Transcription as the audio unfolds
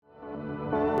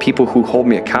people who hold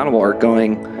me accountable are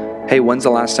going, hey, when's the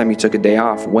last time you took a day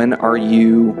off? When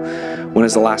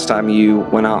is the last time you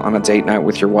went out on a date night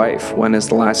with your wife? When is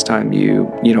the last time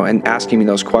and asking me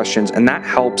those questions? And that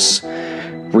helps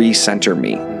recenter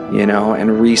me, and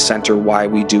recenter why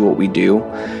we do what we do.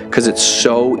 Because it's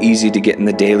so easy to get in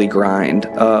the daily grind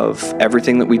of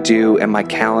everything that we do and my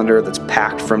calendar that's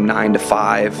packed from 9 to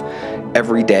 5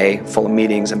 every day, full of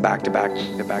meetings and back to back.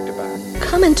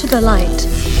 Come into the light.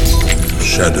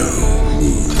 Shadow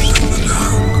moves in the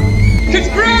dark.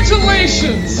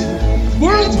 Congratulations!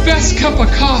 World's best cup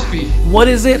of coffee. What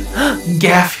is it?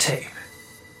 Gaff tape.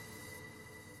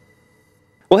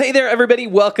 Well, hey there, everybody.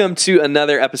 Welcome to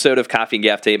another episode of Coffee and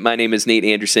Gaff Tape. My name is Nate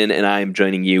Anderson, and I am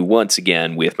joining you once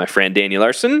again with my friend Daniel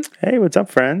Larson. Hey, what's up,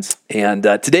 friends? And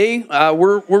today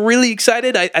we're really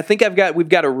excited. I think we've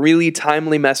got a really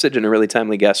timely message and a really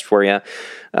timely guest for you.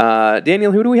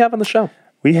 Daniel, who do we have on the show?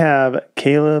 We have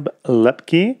Caleb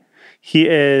Lepke. He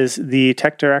is the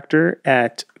tech director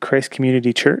at Christ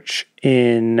Community Church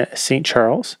in St.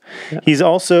 Charles. Yeah. He's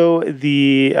also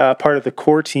the part of the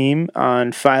core team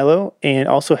on Philo and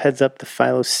also heads up the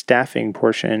Philo staffing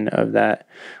portion of that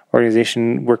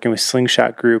organization, working with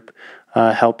Slingshot Group,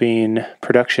 helping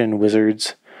production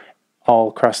wizards all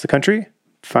across the country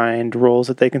find roles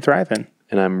that they can thrive in.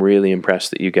 And I'm really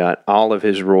impressed that you got all of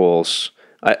his roles.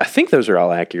 I think those are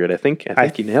all accurate. I think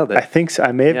you nailed it. I think so.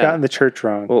 I may have gotten the church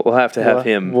wrong. We'll have to have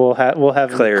him. We'll have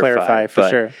him clarify for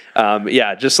sure.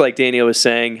 Just like Daniel was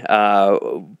saying,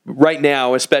 right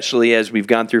now, especially as we've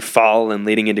gone through fall and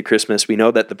leading into Christmas, we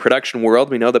know that the production world,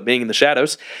 we know that being in the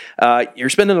shadows, you're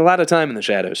spending a lot of time in the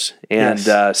shadows, and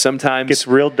sometimes it gets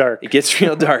real dark.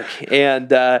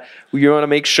 And you want to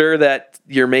make sure that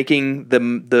you're making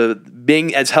the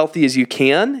being as healthy as you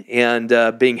can,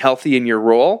 and being healthy in your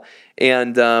role.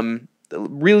 And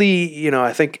really,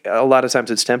 I think a lot of times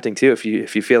it's tempting too, if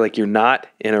you feel like you're not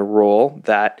in a role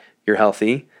that you're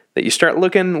healthy, that you start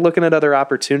looking at other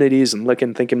opportunities and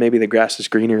thinking maybe the grass is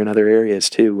greener in other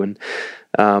areas too. And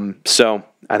so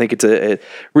I think it's a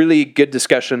really good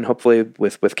discussion, hopefully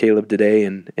with Caleb today,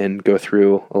 and go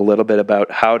through a little bit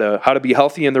about how to be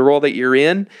healthy in the role that you're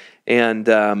in, and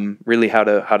really how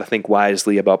to think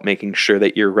wisely about making sure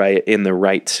that you're right in the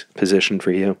right position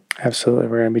for you. Absolutely.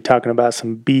 We're going to be talking about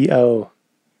some BO.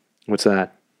 What's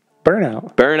that?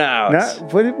 Burnout.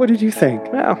 What did you think?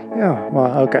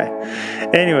 Okay.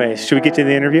 Anyways, should we get to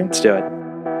the interview? Let's do it.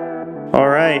 All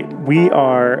right. We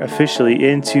are officially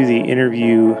into the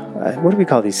interview. What do we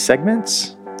call these?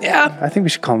 Segments? Yeah. I think we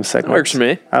should call them segments. That works for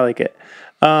me. I like it.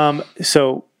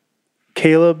 So,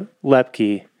 Caleb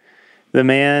Lepke, the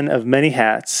man of many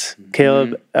hats. Mm-hmm.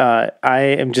 Caleb, I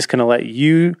am just going to let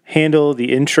you handle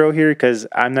the intro here, because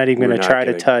I'm not even going to try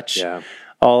to touch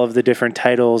all of the different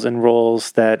titles and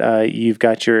roles that you've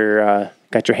got your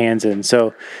hands in.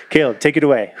 So, Caleb, take it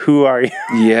away. Who are you?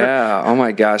 Yeah. Oh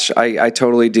my gosh. I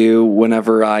totally do.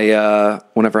 Whenever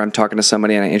I'm talking to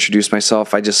somebody and I introduce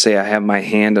myself, I just say I have my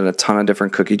hand in a ton of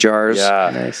different cookie jars.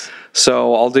 Yeah. Nice.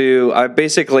 So I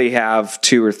basically have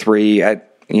 2 or 3.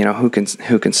 Who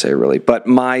can say really? But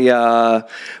my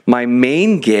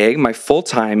main gig, my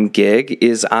full-time gig,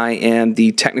 is I am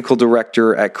the technical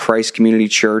director at Christ Community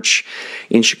Church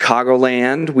in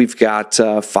Chicagoland. We've got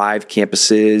 5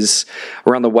 campuses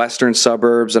around the western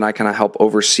suburbs, and I kind of help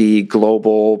oversee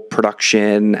global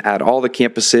production at all the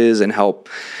campuses and help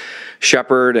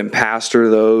shepherd and pastor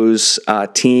those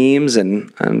teams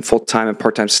and full-time and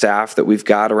part-time staff that we've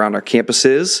got around our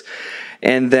campuses.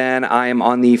 And then I am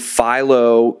on the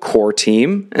Philo core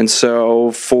team. And so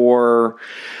for,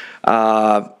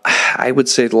 I would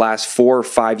say the last 4 or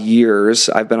 5 years,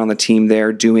 I've been on the team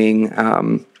there doing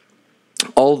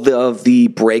all of the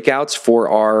breakouts for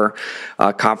our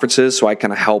conferences. So I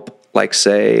kind of help,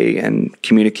 and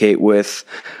communicate with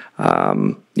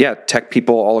tech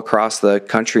people all across the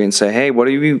country and say, hey, what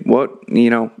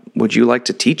would you like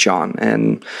to teach on?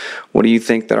 And what do you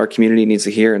think that our community needs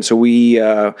to hear? And so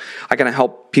I kind of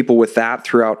help people with that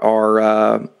throughout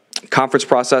our conference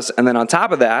process. And then on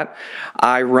top of that,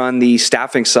 I run the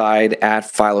staffing side at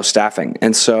Philo Staffing.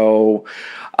 And so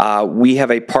we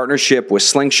have a partnership with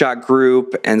Slingshot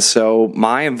Group, and so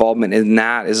my involvement in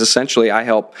that is essentially I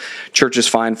help churches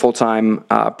find full-time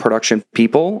production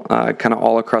people kind of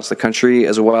all across the country,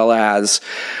 as well as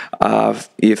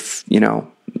if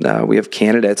we have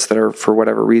candidates that are, for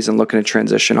whatever reason, looking to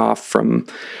transition off from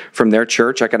their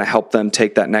church. I kind of help them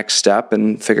take that next step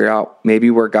and figure out maybe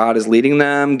where God is leading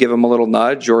them, give them a little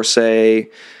nudge, or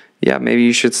say, yeah, maybe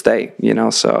you should stay.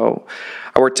 So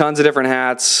I wear tons of different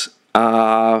hats.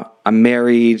 I'm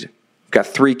married, got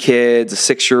 3 kids, a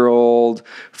 6-year-old,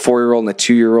 4-year-old, and a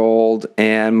 2-year-old,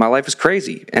 and my life is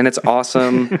crazy, and it's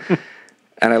awesome,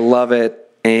 and I love it.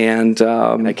 And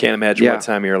I can't imagine what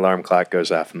time your alarm clock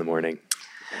goes off in the morning.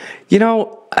 You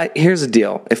know, here's the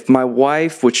deal. If my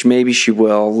wife, which maybe she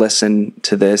will, listen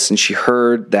to this, and she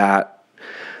heard that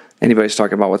anybody's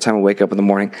talking about what time I wake up in the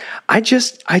morning, I'm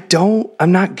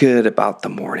not good about the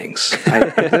mornings.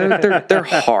 They're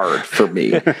hard for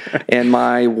me. And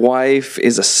my wife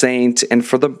is a saint, and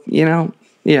for the,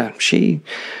 she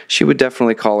would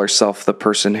definitely call herself the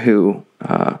person who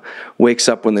wakes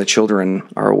up when the children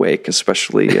are awake,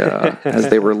 especially as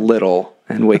they were little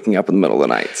and waking up in the middle of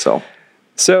the night.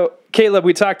 So Caleb,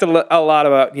 we talked a lot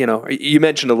about, you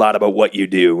mentioned a lot about what you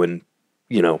do, and,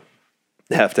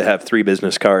 have to have 3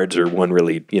 business cards or one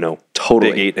really,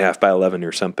 totally big 8.5 by 11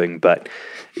 or something. But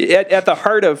at the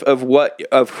heart of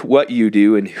what you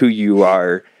do and who you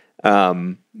are,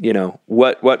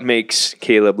 what makes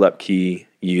Caleb Lepke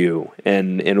you,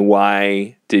 and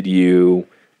why did you,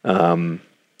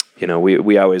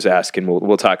 we always ask, and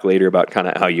we'll talk later about kind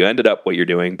of how you ended up what you're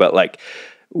doing, but like,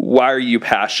 why are you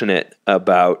passionate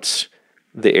about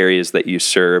the areas that you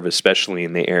serve, especially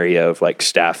in the area of like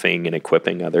staffing and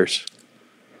equipping others?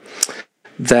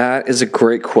 That is a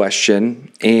great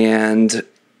question. And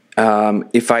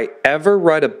if I ever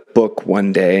write a book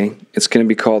one day, it's going to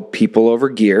be called People Over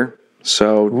Gear.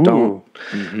 So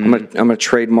I'm gonna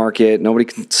trademark it. Nobody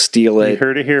can steal it. You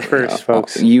heard it here first,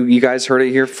 folks. You guys heard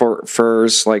it here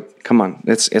first. Like, come on,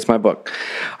 it's my book.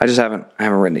 I haven't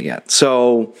written it yet.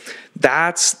 So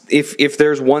that's if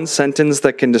there's one sentence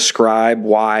that can describe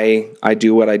why I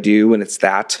do what I do, and it's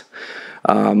that.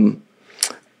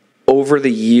 Over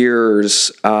the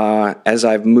years, as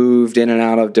I've moved in and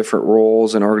out of different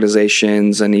roles and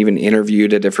organizations, and even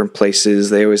interviewed at different places,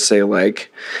 they always say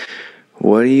like,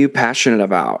 what are you passionate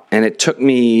about? And it took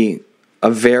me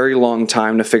a very long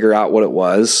time to figure out what it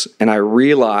was. And I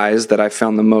realized that I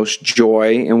found the most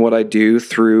joy in what I do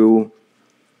through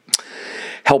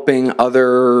helping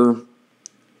other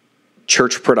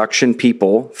church production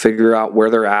people figure out where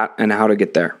they're at and how to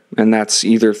get there. And that's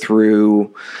either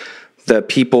through the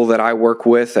people that I work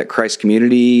with at Christ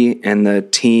Community and the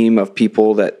team of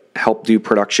people that help do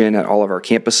production at all of our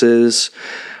campuses,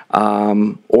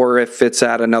 or if it's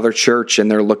at another church and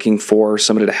they're looking for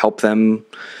somebody to help them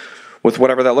with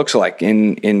whatever that looks like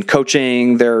in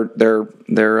coaching their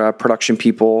production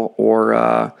people,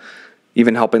 or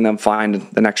even helping them find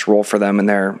the next role for them in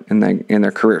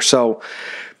their career. So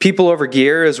People Over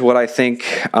Gear is what I think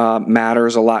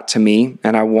matters a lot to me,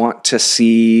 and I want to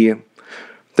see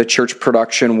the church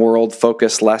production world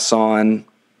focus less on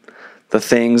the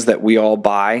things that we all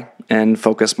buy and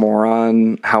focus more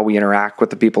on how we interact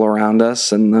with the people around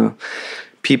us and the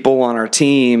people on our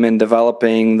team, and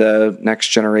developing the next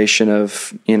generation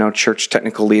of, church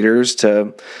technical leaders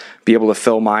to be able to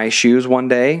fill my shoes one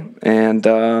day. And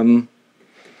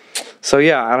so,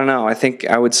 yeah, I don't know. I think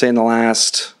I would say in the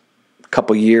last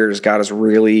couple years, God has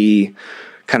really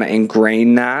kind of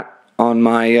ingrained that on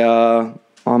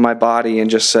my body and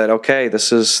just said, okay,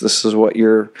 this is what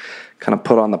you're kind of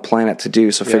put on the planet to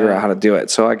do. So figure out how to do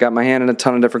it. So I got my hand in a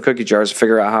ton of different cookie jars to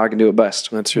figure out how I can do it best.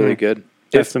 That's really good.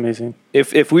 That's amazing.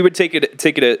 If we would take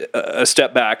it a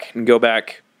step back and go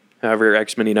back however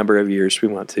X many number of years we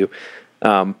want to,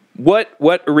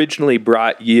 what originally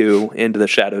brought you into the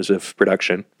shadows of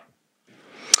production?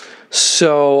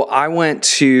 So I went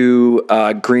to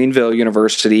Greenville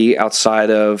University outside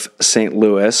of St.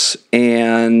 Louis,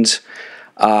 and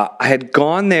I had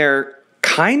gone there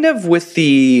kind of with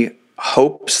the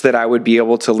hopes that I would be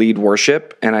able to lead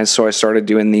worship. And so I started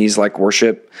doing these like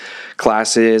worship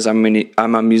classes. I'm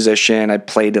a musician. I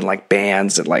played in like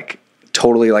bands and like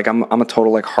totally like I'm a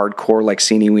total like hardcore like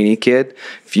Seenie Weenie kid.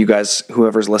 If you guys,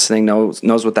 whoever's listening knows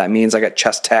what that means. I got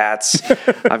chest tats.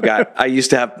 I used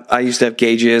to have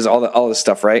gauges, all this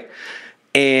stuff, right?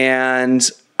 And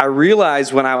I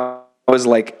realized when I was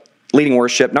like leading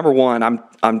worship, number one,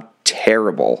 I'm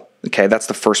terrible. Okay, that's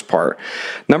the first part.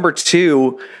 Number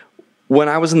two, when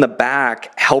I was in the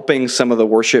back helping some of the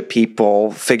worship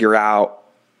people figure out,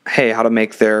 hey, how to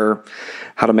make their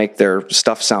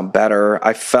stuff sound better,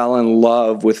 I fell in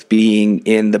love with being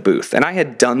in the booth. And I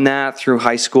had done that through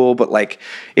high school, but like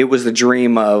it was the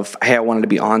dream of, hey, I wanted to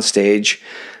be on stage.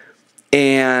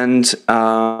 And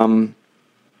I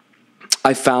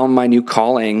found my new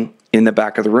calling in the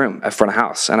back of the room at front of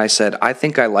house. And I said, I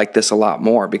think I like this a lot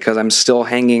more because I'm still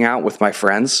hanging out with my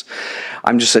friends.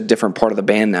 I'm just a different part of the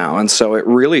band now. And so it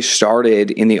really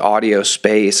started in the audio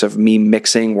space of me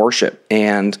mixing worship,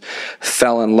 and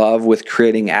fell in love with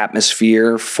creating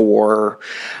atmosphere for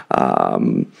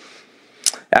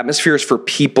atmospheres for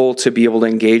people to be able to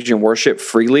engage in worship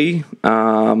freely,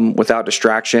 without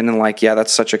distraction. And like, yeah,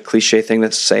 that's such a cliche thing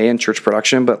to say in church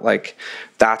production, but like,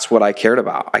 that's what I cared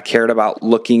about. I cared about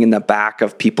looking in the back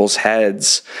of people's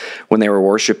heads when they were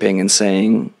worshiping and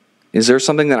saying, is there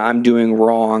something that I'm doing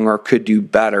wrong or could do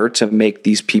better to make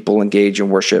these people engage in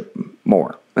worship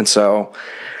more? And so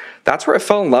that's where I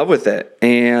fell in love with it.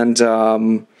 And,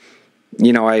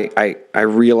 you know, I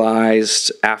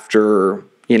realized after,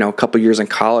 you know, a couple years in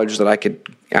college that I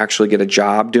could actually get a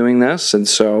job doing this. And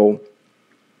so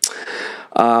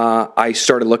I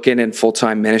started looking in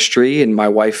full-time ministry, and my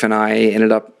wife and I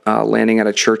ended up landing at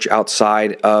a church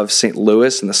outside of St.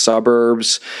 Louis in the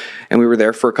suburbs. And we were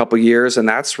there for a couple years. And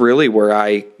that's really where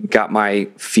I got my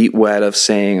feet wet of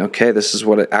saying, okay, this is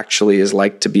what it actually is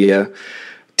like to be a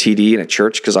TD in a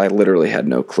church, because I literally had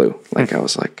no clue. Like I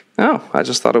was like, oh, I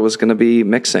just thought it was going to be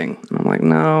mixing. And I'm like,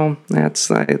 no, I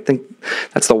think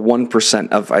that's the 1%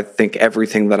 of, I think,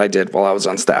 everything that I did while I was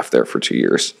on staff there for 2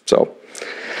 years. So,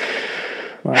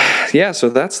 wow. Yeah, so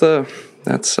that's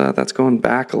going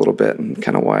back a little bit and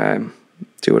kind of why I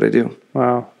do what I do.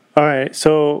 Wow. All right.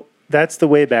 So that's the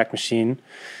Wayback Machine.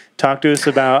 Talk to us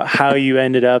about how you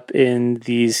ended up in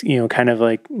these, you know, kind of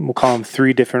like, we'll call them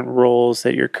 3 different roles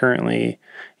that you're currently,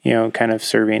 you know, kind of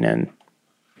serving in.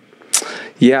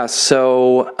 Yeah.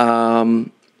 So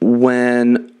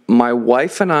when my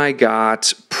wife and I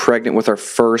got pregnant with our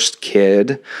first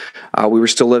kid, we were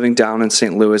still living down in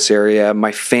St. Louis area.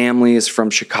 My family is from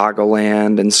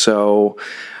Chicagoland. And so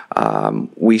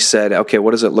we said, okay, what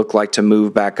does it look like to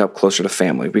move back up closer to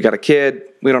family? We got a kid.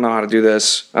 We don't know how to do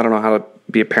this. I don't know how to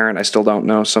be a parent. I still don't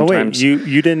know sometimes. Oh, wait,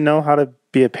 you didn't know how to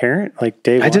be a parent like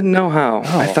day one? I didn't know how.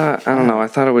 I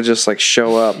thought it would just like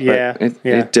show up, but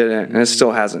it didn't. And it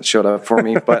still hasn't showed up for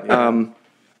me. But,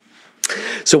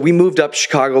 so we moved up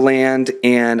Chicagoland,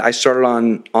 and I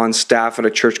started on staff at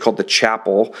a church called The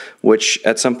Chapel, which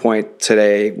at some point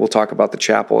today we'll talk about The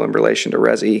Chapel in relation to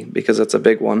Resi, because it's a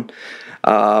big one.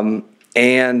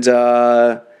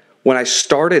 When I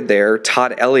started there,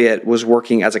 Todd Elliott was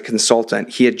working as a consultant.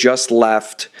 He had just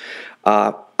left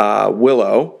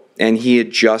Willow, and he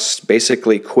had just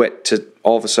basically quit to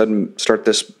all of a sudden start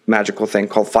this magical thing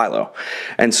called Philo.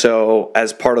 And so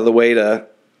as part of the way to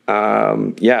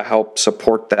help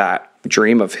support that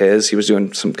dream of his, he was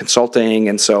doing some consulting.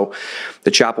 And so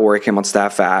the chapel where I came on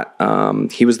staff at,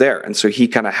 he was there. And so he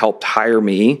kind of helped hire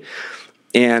me.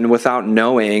 And without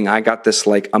knowing, I got this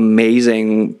like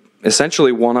amazing,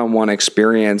 essentially one-on-one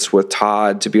experience with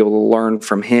Todd, to be able to learn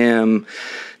from him,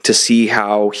 to see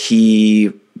how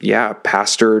he,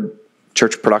 pastored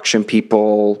church production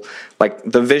people, like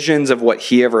the visions of what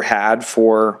he ever had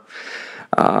for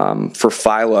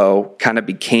Philo kind of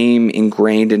became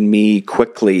ingrained in me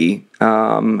quickly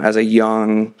as a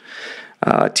young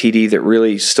TD that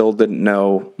really still didn't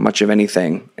know much of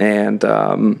anything. And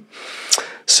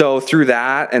so through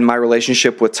that and my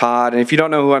relationship with Todd, and if you don't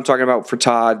know who I'm talking about for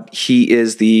Todd, he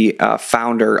is the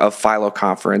founder of Philo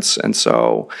Conference. And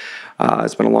so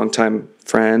it's been a long time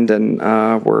friend, and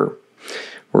we're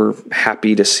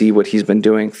happy to see what he's been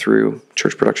doing through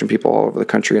church production people all over the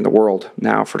country and the world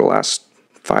now for the last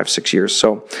 5-6 years.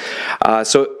 So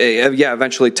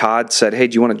eventually Todd said, hey,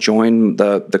 do you want to join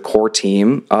the core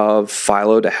team of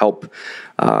Philo to help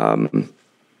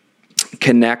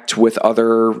connect with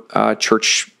other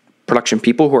church production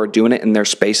people who are doing it in their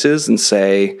spaces, and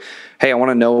say, hey, I want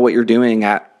to know what you're doing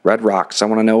at Red Rocks. I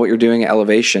want to know what you're doing at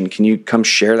Elevation. Can you come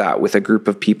share that with a group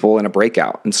of people in a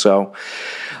breakout? And so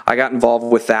I got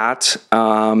involved with that.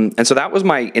 And so that was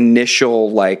my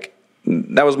initial,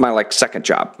 that was my second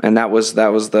job. And that was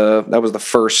the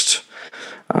first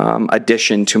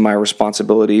addition to my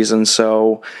responsibilities. And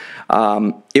so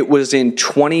it was in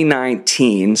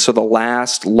 2019, so the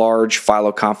last large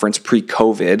Philo conference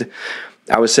pre-COVID.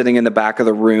 I was sitting in the back of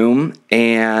the room,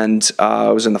 and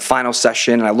I was in the final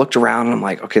session, and I looked around, and I'm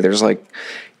like, okay, there's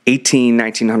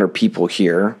 1,900 people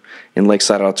here in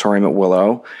Lakeside Auditorium at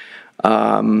Willow.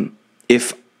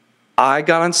 If I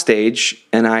got on stage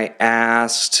and I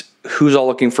asked who's all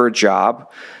looking for a job,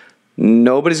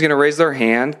 nobody's going to raise their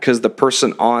hand, because the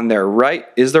person on their right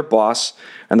is their boss,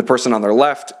 and the person on their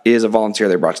left is a volunteer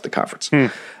they brought to the conference.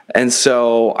 And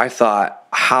so I thought,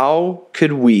 how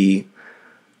could we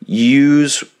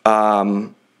use,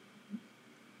 the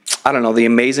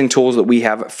amazing tools that we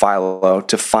have at Philo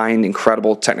to find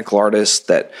incredible technical artists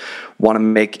that want to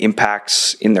make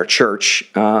impacts in their church,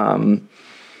 and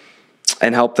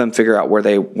help them figure out where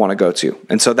they want to go to.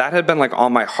 And so that had been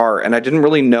on my heart, and I didn't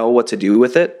really know what to do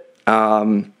with it.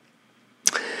 And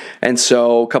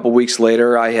so a couple weeks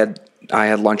later, I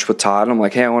had lunch with Todd, and I'm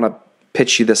like, hey, I want to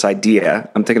pitch you this idea.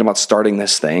 I'm thinking about starting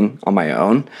this thing on my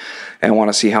own, and want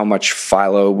to see how much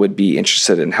Philo would be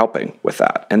interested in helping with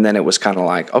that. And then it was kind of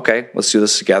like, okay, let's do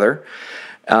this together.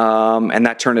 And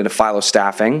that turned into Philo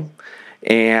Staffing.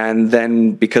 And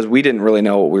then because we didn't really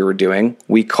know what we were doing,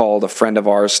 we called a friend of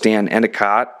ours, Stan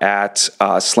Endicott at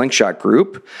Slingshot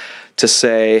Group, to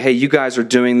say, hey, you guys are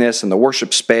doing this in the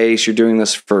worship space. You're doing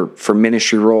this for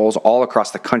ministry roles all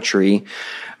across the country.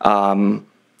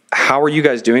 How are you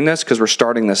guys doing this? Because we're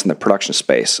starting this in the production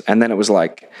space. And then it was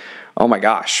like, oh my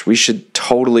gosh, we should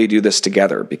totally do this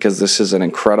together, because this is an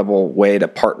incredible way to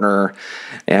partner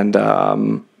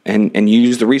and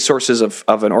use the resources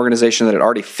of an organization that had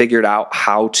already figured out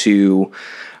how to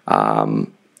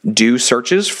do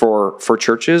searches for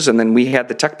churches, and then we had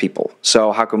the tech people.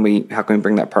 So how can we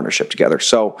bring that partnership together?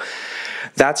 So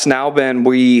that's now been,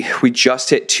 we just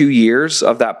hit 2 years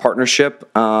of that partnership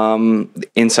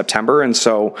in September, and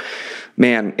so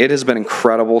man, it has been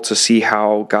incredible to see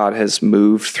how God has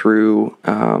moved through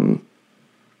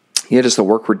just the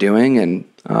work we're doing. And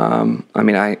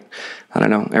I don't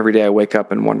know, every day I wake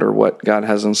up and wonder what God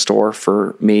has in store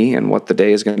for me and what the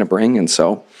day is going to bring. And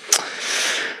so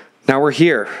now we're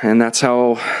here, and that's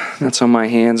how my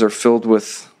hands are filled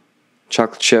with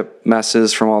chocolate chip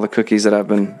messes from all the cookies that I've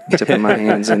been dipping my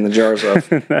hands in the jars of.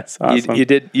 That's awesome. You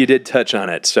did touch on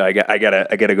it, so I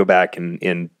gotta go back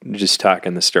and just talk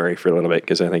on the story for a little bit,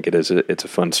 because I think it's a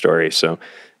fun story. So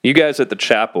you guys at the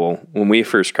chapel, when we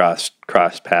first crossed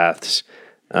paths,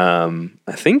 I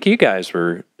think you guys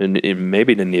were, and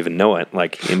maybe didn't even know it,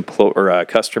 like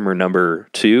customer number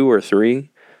 2 or 3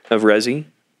 of Resi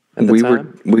at the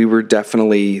time? We were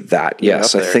definitely that.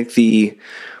 Yes, I think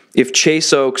if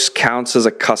Chase Oaks counts as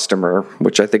a customer,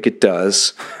 which I think it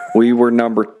does, we were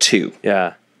number 2.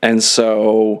 Yeah. And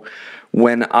so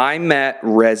when I met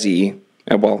Resi,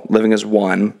 Living as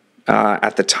One,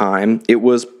 at the time, it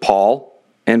was Paul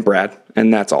and Brad,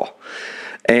 and that's all.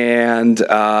 And it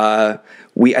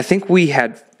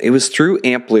was through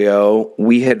Amplio,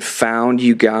 we had found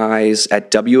you guys at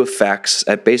WFX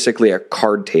at basically a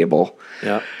card table.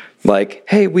 Yeah. Like,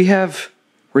 hey, we have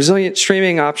resilient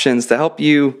streaming options to help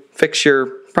you fix your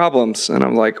problems. And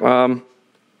I'm like,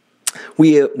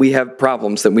 we have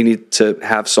problems that we need to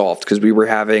have solved, because we were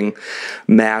having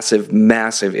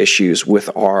massive issues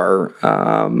with our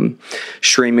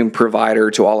streaming provider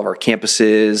to all of our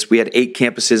campuses. We had 8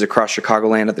 campuses across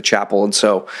Chicagoland at the chapel. And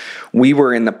so we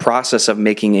were in the process of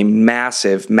making a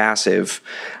massive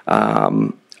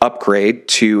upgrade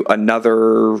to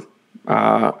another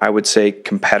I would say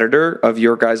competitor of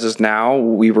your guys's now.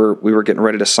 We were getting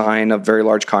ready to sign a very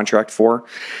large contract for,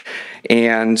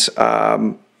 and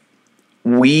I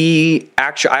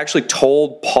actually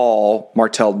told Paul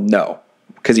Martell no,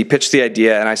 because he pitched the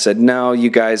idea, and I said, no, you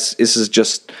guys, this is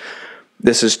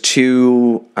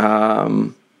too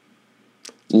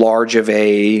large of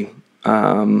a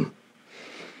I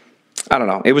don't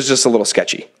know. It was just a little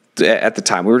sketchy at the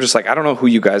time. We were just like, I don't know who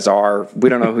you guys are. We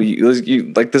don't know who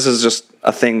you like. This is just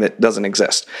a thing that doesn't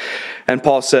exist. And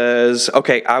Paul says,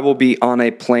 okay, I will be on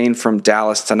a plane from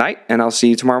Dallas tonight, and I'll see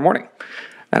you tomorrow morning.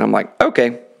 And I'm like,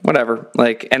 okay, whatever.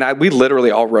 Like, and we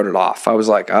literally all wrote it off. I was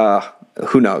like,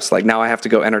 who knows? Like, now I have to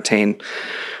go entertain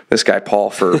this guy, Paul,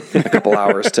 for a couple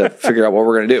hours to figure out what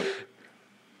we're going to do.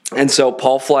 And so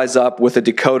Paul flies up with a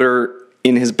decoder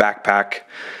in his backpack.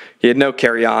 He had no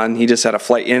carry-on. He just had a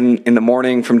flight in the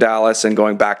morning from Dallas and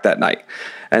going back that night.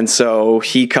 And so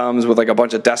he comes with like a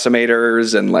bunch of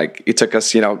decimators, and like it took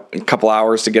us, a couple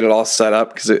hours to get it all set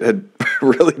up, because it had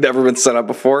really never been set up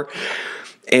before.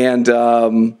 And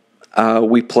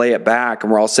we play it back,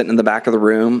 and we're all sitting in the back of the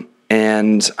room,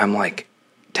 and I'm like,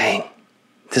 dang,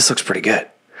 this looks pretty good.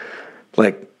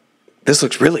 Like, this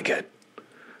looks really good.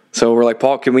 So we're like,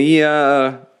 Paul, can we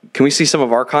see some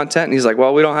of our content? And he's like,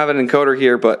 well, we don't have an encoder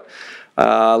here, but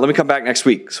let me come back next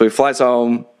week. So he flies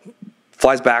home,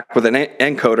 flies back with an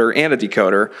encoder and a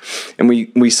decoder, and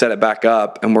we set it back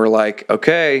up, and we're like,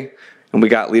 okay. And we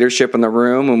got leadership in the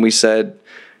room, and we said,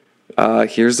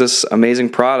 here's this amazing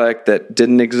product that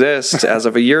didn't exist as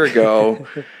of a year ago,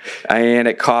 and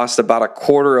it cost about a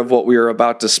quarter of what we were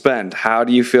about to spend. How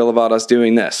do you feel about us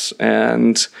doing this?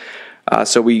 And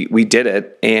so we did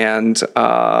it, and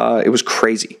it was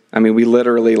crazy. I mean, we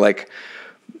literally, like,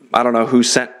 I don't know who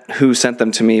sent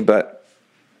them to me, but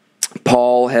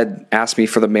Paul had asked me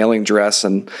for the mailing address,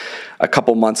 and a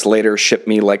couple months later shipped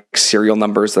me like serial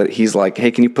numbers that he's like,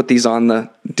 hey, can you put these on the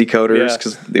decoders?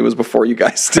 Because it was before you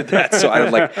guys did that. So I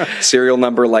had like serial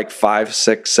number like 5,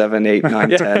 6, 7, 8, 9,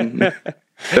 10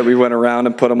 that we went around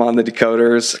and put them on the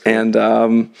decoders. And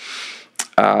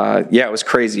it was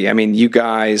crazy. I mean, you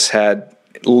guys had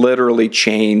literally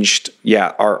changed,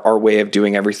 our way of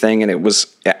doing everything. And it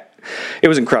was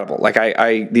incredible. Like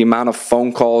the amount of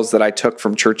phone calls that I took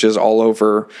from churches all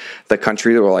over the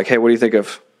country that were like, hey, what do you think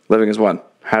of Living as One?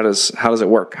 How does it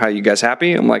work? How are you guys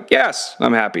happy? I'm like, yes,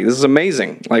 I'm happy. This is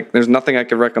amazing. Like, there's nothing I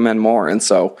could recommend more. And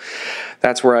so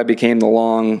that's where I became the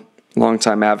long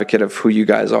time advocate of who you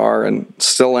guys are, and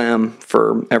still am,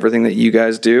 for everything that you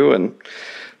guys do. And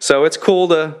so it's cool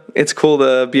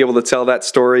to be able to tell that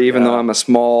story, even though I'm a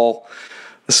small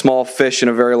fish in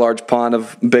a very large pond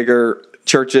of bigger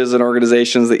churches and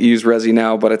organizations that use Resi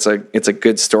now. But it's a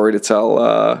good story to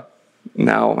tell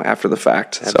now after the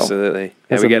fact. Absolutely.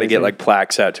 That's we got to amazing. get like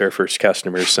plaques out to our first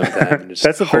customers sometime. Just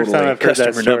That's the first time I've heard that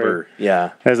customer story. number.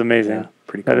 Yeah. That's amazing. Yeah,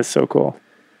 pretty cool. That is so cool.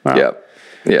 Wow.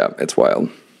 Yeah, it's wild.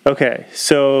 Okay,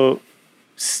 so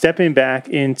stepping back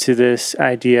into this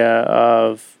idea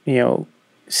of,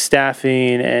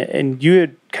 staffing, and you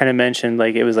had kind of mentioned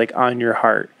like it was like on your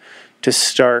heart to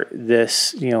start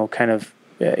this,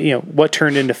 what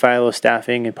turned into Philo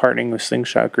Staffing and partnering with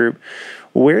Slingshot Group.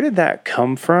 Where did that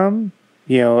come from?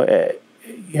 And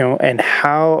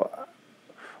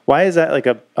why is that like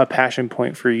a passion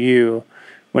point for you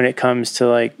when it comes to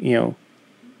like,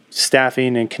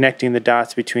 staffing and connecting the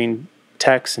dots between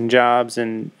techs and jobs,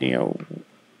 and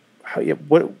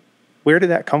where did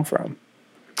that come from?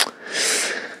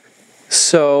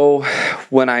 So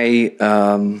when I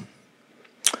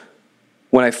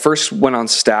first went on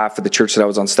staff at the church that I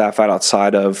was on staff at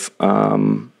outside of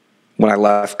when I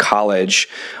left college,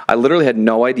 I literally had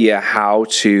no idea how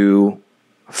to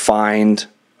find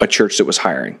a church that was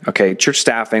hiring. Okay, church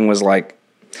staffing was like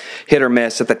hit or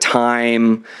miss at the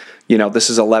time. This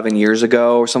is 11 years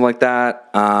ago or something like that.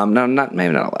 No,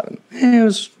 maybe not 11. It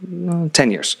was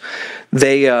 10 years.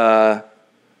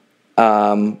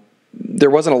 There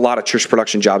wasn't a lot of church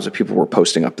production jobs that people were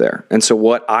posting up there. And so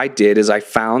what I did is I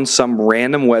found some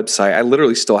random website. I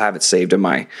literally still have it saved in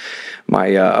my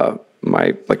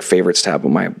like favorites tab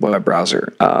on my web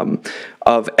browser,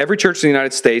 of every church in the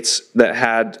United States that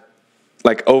had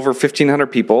like over 1,500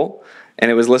 people,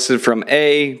 and it was listed from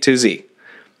A to Z.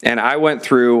 And I went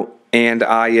through and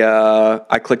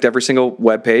I clicked every single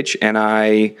web page, and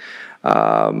I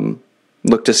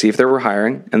looked to see if they were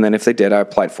hiring, and then if they did, I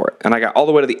applied for it. And I got all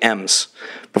the way to the M's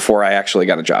before I actually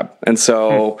got a job. And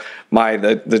so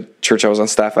the church I was on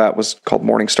staff at was called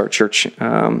Morning Star Church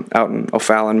out in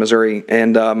O'Fallon, Missouri.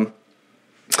 And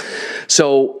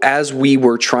so as we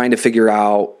were trying to figure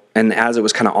out, and as it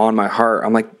was kind of on my heart,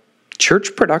 I'm like,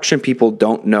 church production people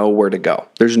don't know where to go.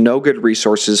 There's no good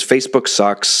resources. Facebook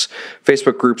sucks.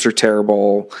 Facebook groups are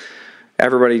terrible.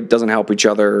 Everybody doesn't help each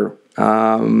other.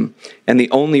 And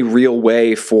the only real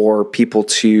way for people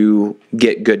to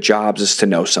get good jobs is to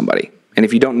know somebody. And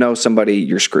if you don't know somebody,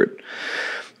 you're screwed.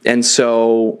 And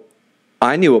so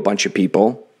I knew a bunch of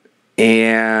people,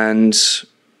 and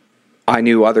I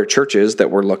knew other churches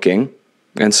that were looking.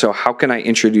 And so how can I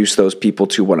introduce those people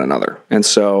to one another? And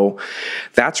so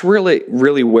that's really,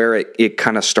 really where it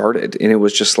kind of started. And it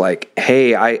was just like,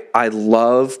 hey, I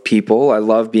love people. I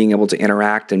love being able to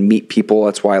interact and meet people.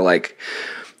 That's why I like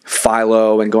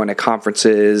Philo and going to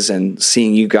conferences and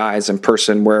seeing you guys in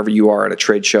person wherever you are at a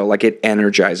trade show. Like, it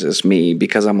energizes me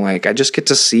because I'm like, I just get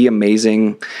to see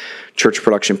amazing church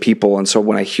production people. And so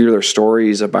when I hear their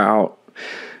stories about,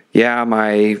 yeah,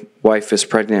 my wife is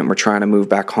pregnant, we're trying to move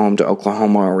back home to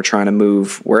Oklahoma, or we're trying to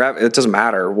move wherever, it doesn't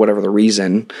matter, whatever the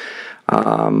reason,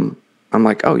 I'm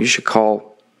like, oh, you should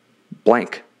call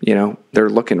blank. They're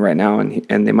looking right now,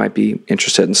 and they might be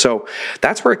interested. And so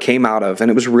that's where it came out of.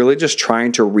 And it was really just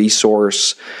trying to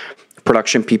resource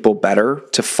production people better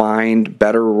to find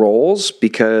better roles,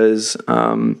 because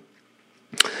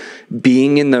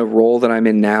being in the role that I'm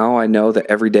in now, I know that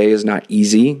every day is not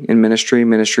easy in ministry.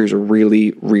 Ministry is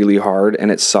really, really hard,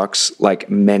 and it sucks like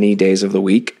many days of the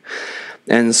week.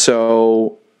 And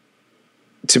so,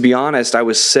 to be honest, I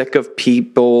was sick of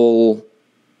people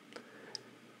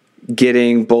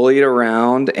getting bullied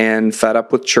around and fed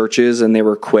up with churches, and they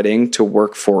were quitting to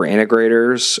work for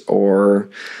integrators or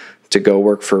to go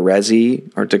work for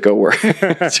Resi or to go work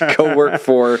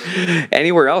for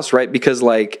anywhere else, right? Because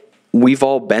like, we've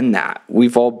all been that.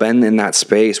 We've all been in that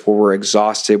space where we're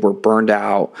exhausted, we're burned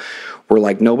out, we're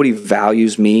like, nobody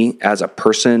values me as a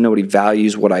person, nobody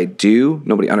values what I do,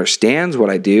 nobody understands what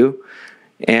I do,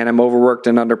 and I'm overworked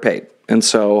and underpaid. And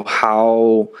so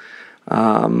how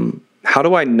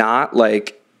do I not,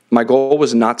 like, my goal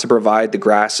was not to provide the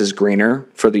grass is greener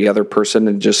for the other person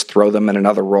and just throw them in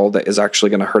another role that is actually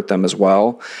going to hurt them as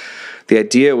well. The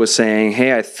idea was saying,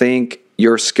 hey, I think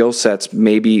your skill sets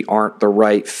maybe aren't the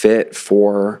right fit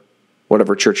for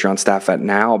whatever church you're on staff at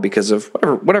now because of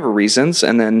whatever reasons.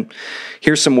 And then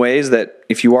here's some ways that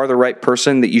if you are the right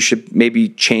person, that you should maybe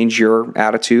change your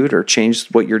attitude or change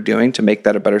what you're doing to make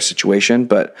that a better situation.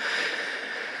 But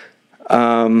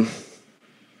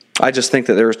I just think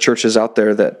that there's churches out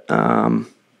there that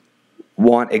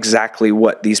want exactly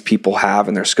what these people have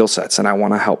in their skill sets, and I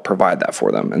want to help provide that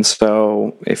for them. And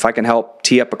so if I can help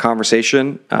tee up a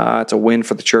conversation, it's a win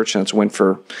for the church, and it's a win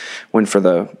for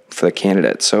the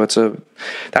candidate. So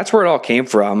that's where it all came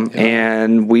from. Yeah.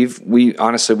 And we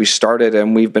honestly started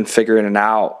and we've been figuring it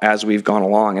out as we've gone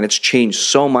along, and it's changed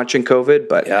so much in COVID,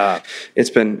 but yeah,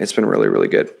 it's been really, really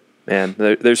good. Man,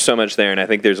 there's so much there, and I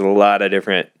think there's a lot of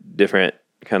different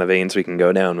kind of veins we can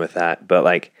go down with that. But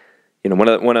like, you know,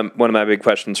 one of my big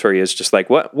questions for you is just like,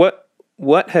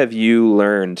 what have you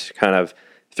learned kind of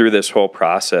through this whole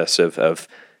process of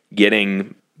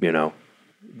getting, you know,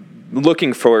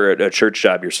 looking for a church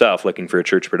job yourself, looking for a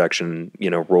church production, you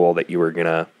know, role that you were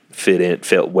gonna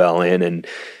fit well in and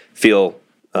feel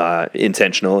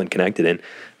intentional and connected in,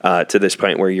 to this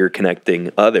point where you're connecting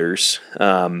others.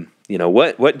 You know,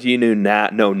 what do you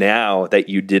know now that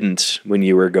you didn't when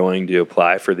you were going to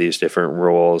apply for these different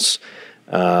roles?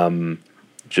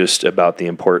 Just about the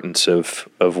importance of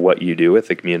what you do with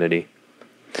the community.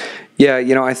 Yeah,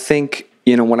 you know, I think,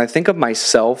 you know, when I think of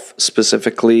myself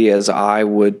specifically as I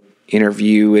would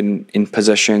interview in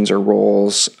positions or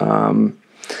roles,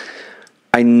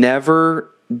 I never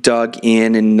dug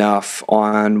in enough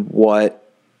on what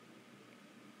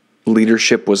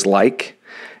leadership was like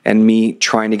and me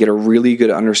trying to get a really good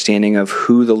understanding of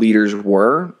who the leaders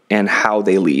were and how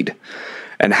they lead.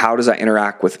 And how does that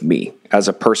interact with me as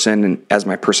a person and as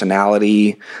my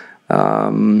personality?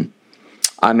 I'm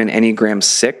an Enneagram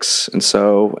 6, and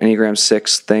so Enneagram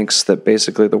 6 thinks that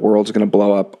basically the world's going to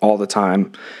blow up all the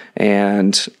time.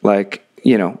 And like,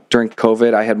 you know, during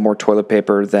COVID, I had more toilet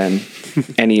paper than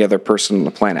any other person on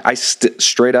the planet. I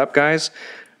straight up, guys,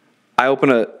 I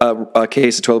opened a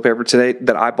case of toilet paper today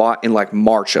that I bought in like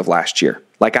March of last year.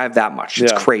 Like I have that much.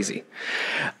 It's crazy.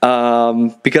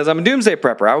 Because I'm a doomsday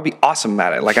prepper. I would be awesome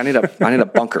at it. Like I need a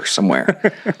bunker somewhere.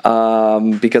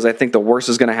 Because I think the worst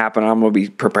is going to happen and I'm going to be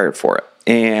prepared for it.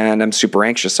 And I'm super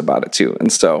anxious about it too.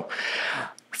 And so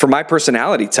for my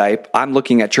personality type, I'm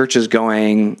looking at churches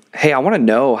going, hey, I want to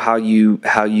know how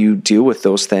you deal with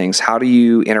those things. How do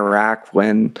you interact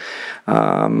when,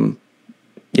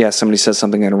 somebody says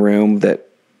something in a room that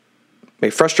may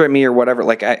frustrate me or whatever.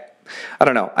 Like I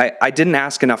don't know. I didn't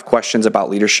ask enough questions about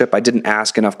leadership. I didn't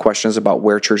ask enough questions about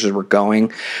where churches were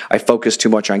going. I focused too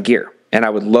much on gear. And I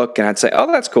would look and I'd say,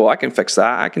 oh, that's cool. I can fix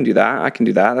that. I can do that. I can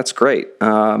do that. That's great.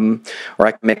 Or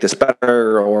I can make this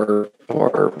better, or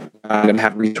I'm going to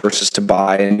have resources to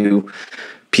buy a new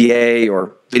PA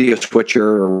or video switcher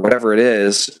or whatever it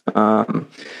is.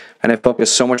 And I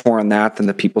focus so much more on that than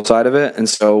the people side of it. And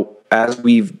so as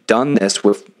we've done this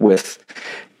with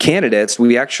candidates,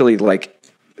 we actually like,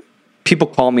 people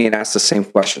call me and ask the same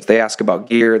questions. They ask about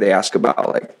gear. They ask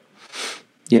about like,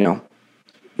 you know,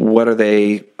 what is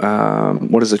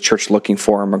the church looking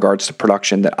for in regards to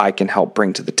production that I can help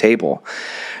bring to the table?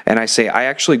 And I say, I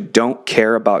actually don't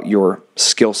care about your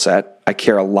skill set. I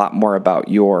care a lot more about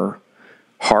your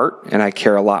heart, and I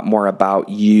care a lot more about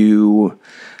you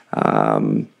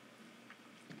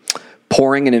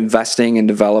pouring and investing and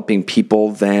developing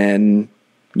people than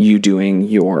you doing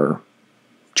your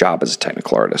job as a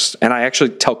technical artist. And I actually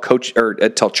tell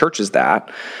churches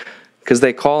that, because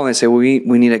they call and they say, well, we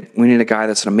need a guy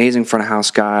that's an amazing front of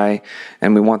house guy,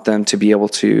 and we want them to be able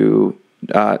to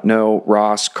know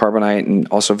ROS, Carbonite, and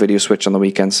also video switch on the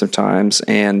weekends sometimes.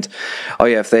 And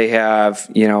if they have,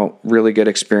 you know, really good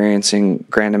experience in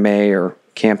Grand MA or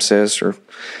Campsys or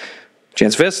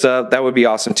Jans Vista, that would be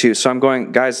awesome too. So I'm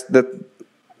going, guys,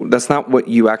 that's not what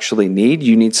you actually need.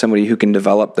 You need somebody who can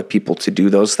develop the people to do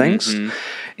those things. Mm-hmm.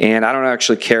 And I don't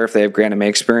actually care if they have Grand MA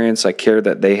experience. I care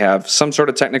that they have some sort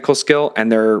of technical skill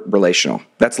and they're relational.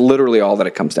 That's literally all that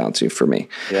it comes down to for me.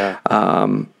 Yeah.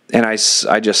 And I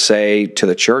just say to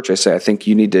the church, I think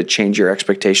you need to change your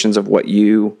expectations of what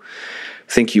you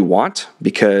think you want,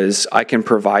 because I can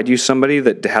provide you somebody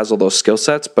that has all those skill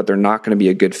sets, but they're not going to be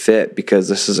a good fit because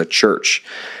this is a church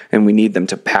and we need them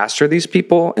to pastor these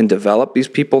people and develop these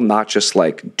people, not just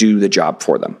like do the job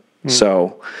for them.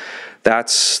 So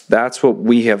that's what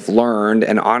we have learned.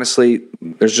 And honestly,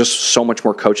 there's just so much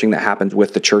more coaching that happens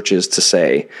with the churches to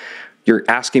say, you're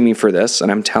asking me for this,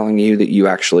 and I'm telling you that you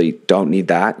actually don't need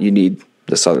that. You need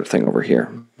this other thing over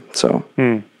here. So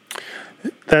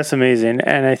that's amazing.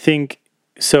 And I think,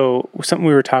 so something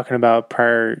we were talking about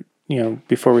prior, you know,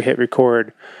 before we hit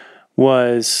record,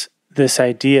 was this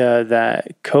idea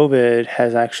that COVID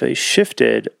has actually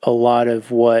shifted a lot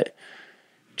of what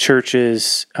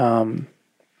churches,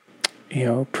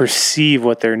 perceive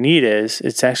what their need is.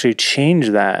 It's actually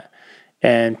changed that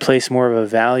and place more of a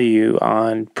value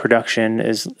on production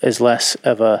as less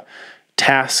of a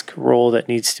task role that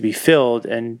needs to be filled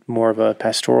and more of a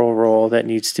pastoral role that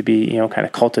needs to be, kind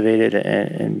of cultivated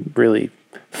and really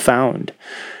found.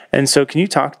 And so can you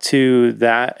talk to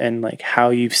that and like how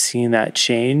you've seen that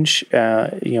change,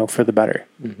 for the better?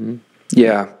 Mm-hmm.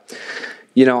 Yeah.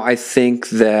 I think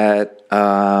that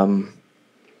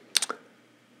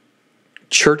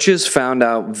churches found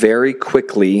out very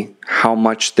quickly how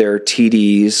much their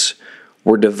TDs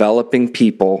were developing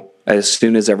people as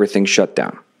soon as everything shut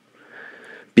down.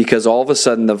 Because all of a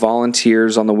sudden the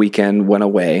volunteers on the weekend went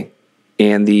away,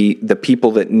 and the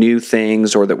people that knew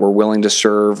things or that were willing to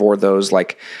serve, or those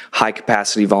like high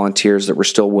capacity volunteers that were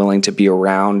still willing to be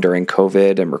around during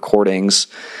COVID and recordings,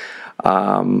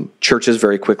 churches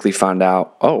very quickly found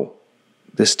out, oh,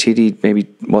 this TD maybe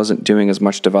wasn't doing as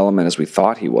much development as we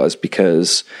thought he was,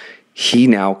 because he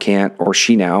now can't, or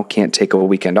she now can't take a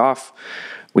weekend off.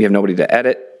 We have nobody to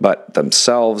edit but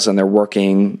themselves, and they're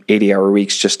working 80-hour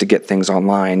weeks just to get things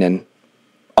online and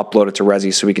upload it to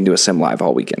Resi so we can do a sim live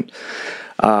all weekend.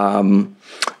 And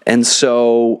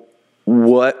so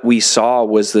what we saw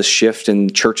was this shift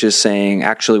in churches saying,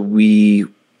 actually, we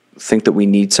think that we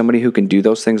need somebody who can do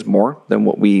those things more than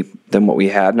what we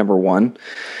had, number one.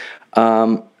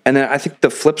 And then I think the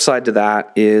flip side to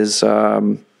that is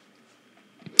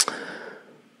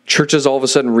churches all of a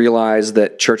sudden realized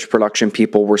that church production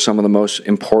people were some of the most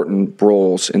important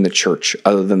roles in the church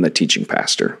other than the teaching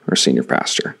pastor or senior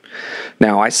pastor.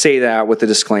 Now, I say that with a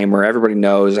disclaimer. Everybody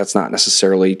knows that's not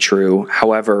necessarily true.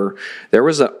 However, there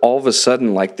was all of a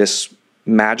sudden like this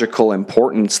magical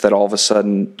importance that all of a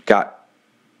sudden got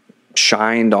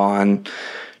shined on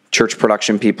church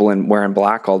production people and wearing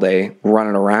black all day,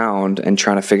 running around and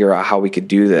trying to figure out how we could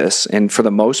do this. And for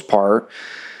the most part,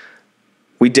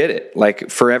 we did it. Like,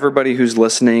 for everybody who's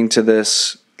listening to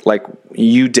this, like,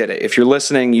 you did it. If you're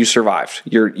listening, you survived.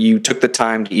 You took the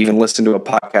time to even listen to a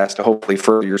podcast to hopefully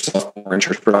further yourself more in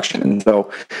church production. And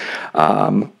so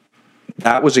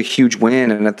that was a huge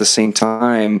win. And at the same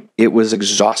time, it was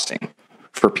exhausting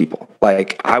for people.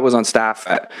 Like, I was on staff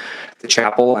at the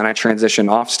chapel and I transitioned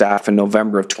off staff in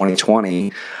November of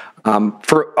 2020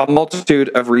 for a multitude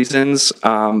of reasons.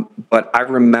 But I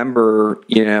remember,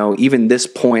 even this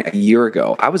point a year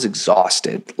ago, I was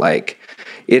exhausted. Like,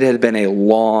 it had been a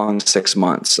long 6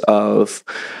 months of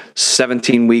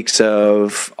 17 weeks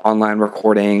of online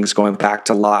recordings, going back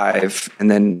to live and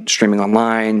then streaming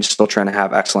online, still trying to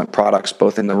have excellent products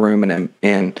both in the room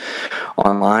and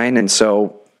online. And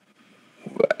so,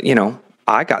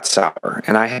 I got sour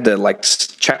and I had to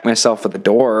check myself at the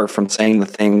door from saying the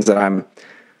things that I'm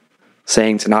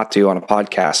saying to not do on a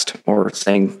podcast or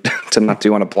saying to not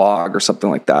do on a blog or something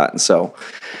like that. And so,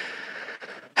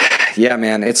 yeah,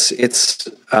 man, it's there's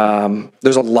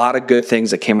a lot of good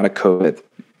things that came out of COVID.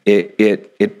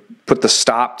 It put the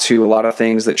stop to a lot of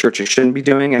things that churches shouldn't be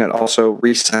doing. And it also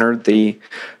recentered the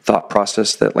thought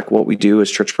process that what we do as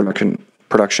church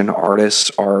production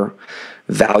artists are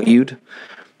valued.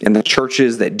 And the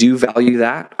churches that do value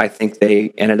that, I think they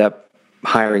ended up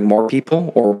hiring more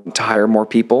people or to hire more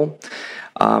people.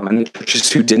 And the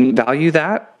churches who didn't value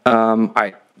that,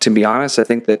 to be honest, I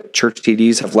think that church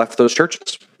TDs have left those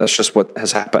churches. That's just what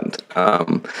has happened.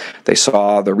 They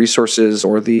saw the resources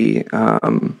or the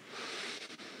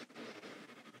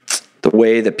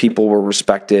way that people were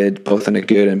respected, both in a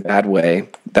good and bad way.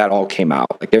 That all came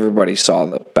out. Like, everybody saw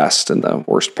the best and the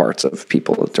worst parts of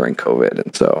people during COVID,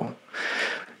 and so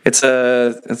it's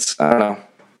I don't know.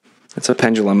 It's a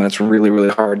pendulum, and it's really, really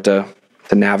hard to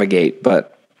navigate.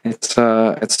 But it's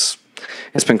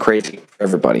been crazy for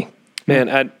everybody.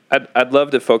 Man, I'd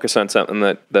love to focus on something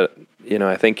that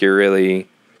I think you're really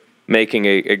making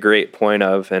a great point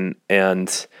of, and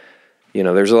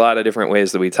there's a lot of different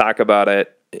ways that we talk about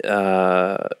it.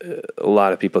 A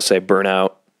lot of people say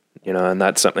burnout, and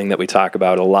that's something that we talk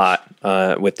about a lot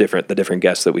with the different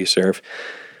guests that we serve.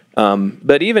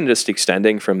 But even just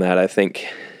extending from that, I think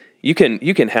you can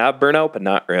have burnout, but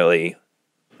not really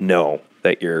know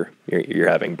that you're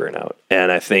having burnout.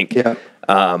 And I think,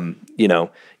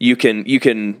 you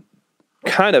can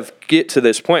kind of get to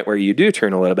this point where you do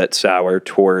turn a little bit sour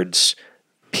towards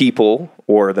people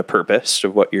or the purpose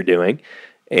of what you're doing.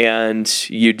 And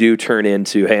you do turn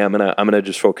into, hey, I'm gonna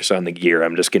just focus on the gear.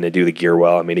 I'm just gonna do the gear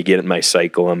well. I'm gonna get in my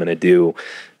cycle. I'm gonna do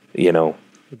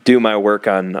my work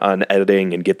on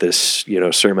editing and get this,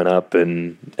 sermon up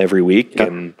and every week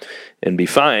and be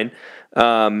fine.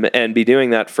 and be doing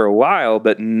that for a while,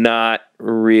 but not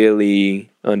really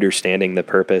understanding the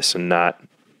purpose and not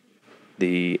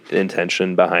the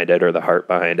intention behind it or the heart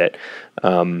behind it.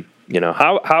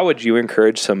 How would you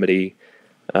encourage somebody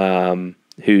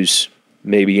who's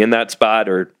maybe in that spot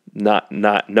or not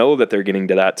know that they're getting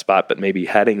to that spot, but maybe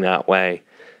heading that way,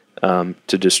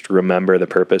 to just remember the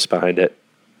purpose behind it?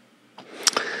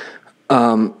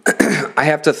 I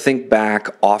have to think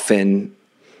back often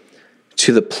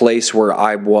to the place where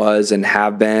I was and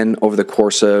have been over the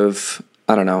course of,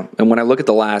 I don't know. And when I look at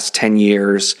the last 10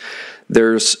 years,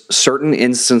 there's certain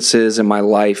instances in my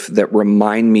life that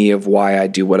remind me of why I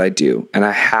do what I do. And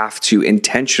I have to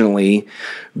intentionally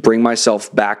bring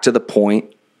myself back to the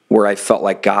point where I felt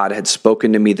like God had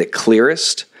spoken to me the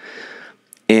clearest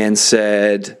and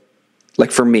said,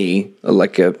 like for me,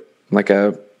 like a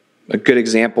good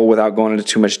example without going into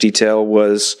too much detail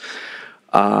was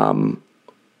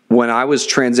when I was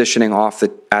transitioning off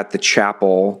at the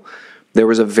chapel. There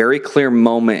was a very clear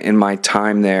moment in my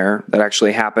time there that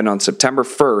actually happened on September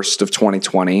 1st of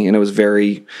 2020, and it was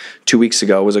 2 weeks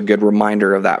ago. It was a good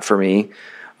reminder of that for me,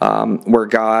 where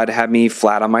God had me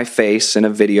flat on my face in a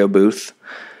video booth,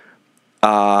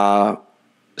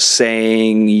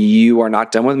 saying, "You are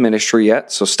not done with ministry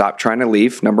yet, so stop trying to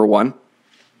leave," number one.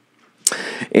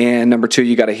 And number two,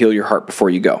 you got to heal your heart before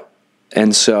you go.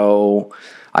 And so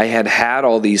I had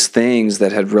all these things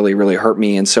that had really, really hurt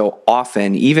me. And so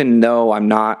often, even though I'm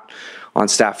not on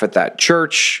staff at that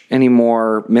church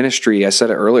anymore, ministry, I said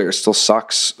it earlier, still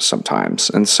sucks sometimes.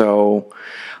 And so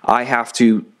I have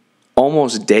to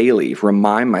almost daily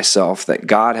remind myself that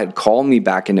God had called me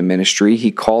back into ministry.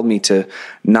 He called me to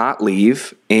not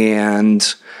leave.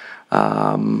 And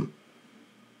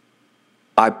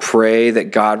I pray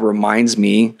that God reminds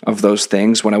me of those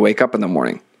things when I wake up in the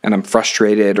morning and I'm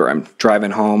frustrated, or I'm driving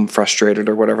home frustrated,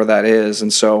 or whatever that is.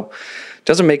 And so it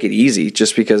doesn't make it easy.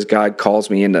 Just because God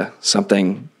calls me into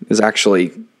something is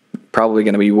actually probably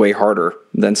going to be way harder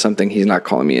than something he's not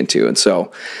calling me into. And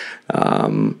so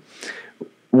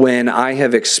when I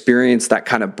have experienced that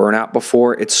kind of burnout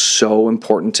before, it's so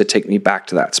important to take me back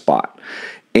to that spot.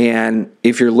 And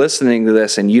if you're listening to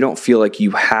this and you don't feel like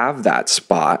you have that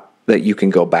spot that you can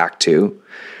go back to,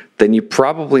 then you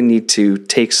probably need to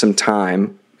take some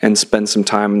time and spend some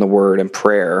time in the Word and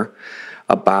prayer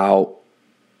about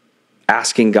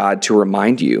asking God to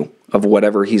remind you of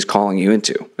whatever he's calling you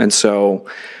into. And so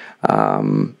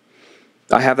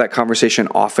I have that conversation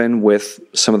often with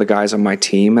some of the guys on my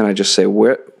team, and I just say,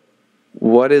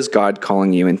 what is God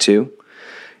calling you into?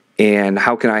 And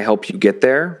how can I help you get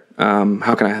there?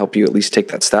 How can I help you at least take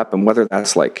that step? And whether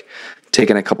that's like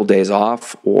taking a couple days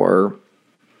off, or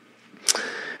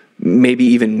maybe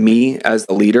even me as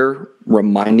the leader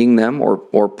reminding them,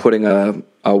 or putting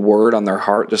a word on their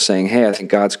heart, just saying, hey, I think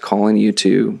God's calling you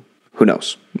to, who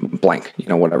knows, blank,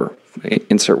 whatever,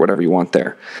 insert whatever you want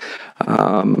there.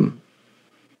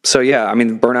 So yeah, I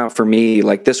mean, burnout for me,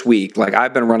 like this week, like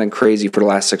I've been running crazy for the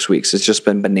last 6 weeks. It's just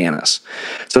been bananas.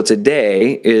 So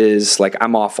today is like,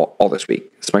 I'm off all this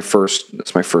week. It's my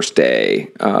first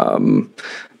day.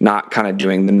 Not kind of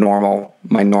doing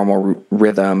my normal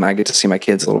rhythm. I get to see my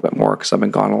kids a little bit more because I've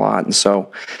been gone a lot. And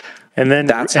so, then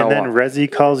Rezi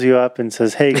calls you up and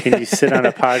says, hey, can you sit on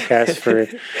a podcast for...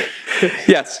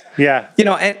 Yes. Yeah.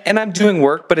 And I'm doing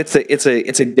work, but it's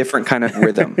a different kind of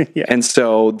rhythm. Yeah. And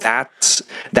so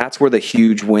that's where the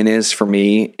huge win is for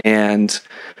me. And,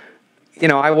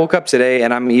 I woke up today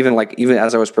and I'm even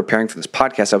as I was preparing for this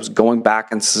podcast, I was going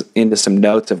back into some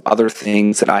notes of other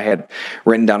things that I had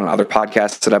written down on other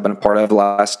podcasts that I've been a part of the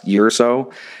last year or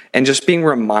so. And just being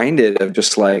reminded of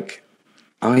just like,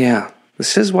 oh yeah,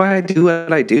 this is why I do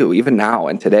what I do, even now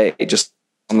and today, just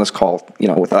on this call,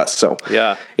 with us. So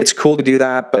yeah, it's cool to do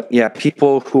that. But yeah,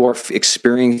 people who are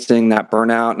experiencing that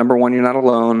burnout, number one, you're not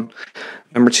alone.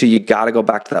 Number two, you got to go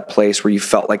back to that place where you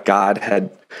felt like God had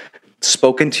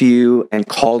spoken to you and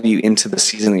called you into the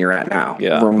season that you're at now.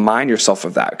 Yeah. Remind yourself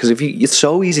of that, because it's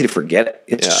so easy to forget it.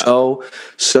 It's so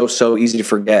easy to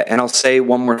forget. And I'll say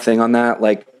one more thing on that.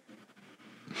 Like,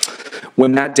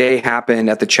 when that day happened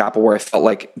at the chapel where I felt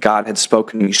like God had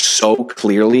spoken to me so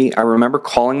clearly, I remember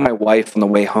calling my wife on the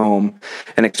way home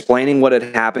and explaining what had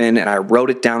happened, and I wrote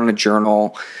it down in a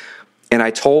journal. And I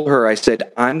told her, I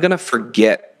said, I'm going to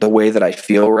forget the way that I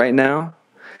feel right now,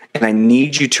 and I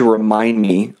need you to remind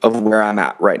me of where I'm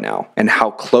at right now and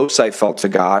how close I felt to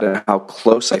God and how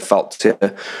close I felt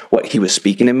to what he was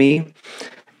speaking to me.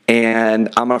 And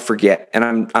I'm going to forget.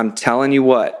 And I'm telling you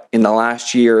what, in the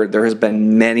last year, there has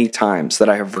been many times that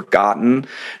I have forgotten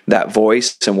that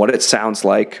voice and what it sounds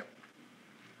like.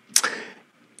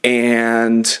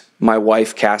 And my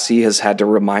wife, Cassie, has had to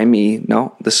remind me,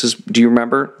 no, do you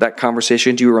remember that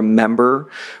conversation? Do you remember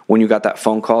when you got that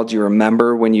phone call? Do you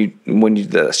remember when you did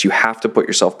this? You have to put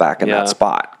yourself back in that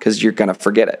spot because you're going to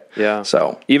forget it. Yeah.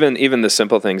 So even the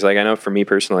simple things, like I know for me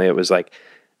personally, it was like,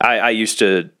 I used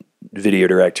to video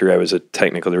director. I was a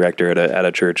technical director at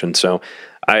a church. And so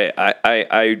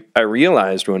I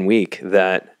realized one week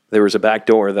that there was a back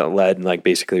door that led like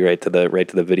basically right to the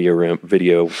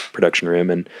video production room.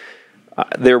 And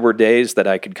there were days that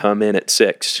I could come in at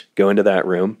 6, go into that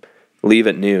room, leave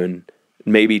at noon,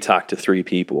 maybe talk to 3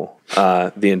 people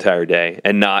the entire day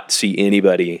and not see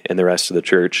anybody in the rest of the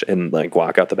church and like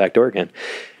walk out the back door again.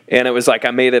 And it was like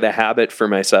I made it a habit for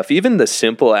myself. Even the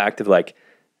simple act of like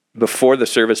before the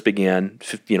service began,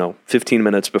 15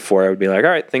 minutes before, I would be like, all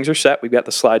right, things are set. We've got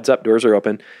the slides up, doors are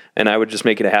open. And I would just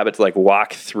make it a habit to like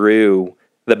walk through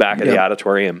the back of the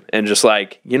auditorium and just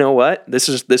like, you know what, this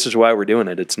is why we're doing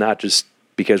it. It's not just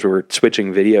because we're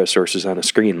switching video sources on a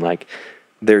screen. Like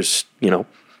there's, a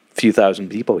few thousand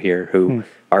people here who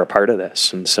are a part of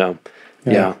this. And so,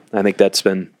 I think that's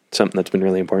been something that's been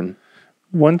really important.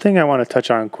 One thing I want to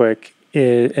touch on quick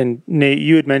is, and Nate,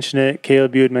 you had mentioned it,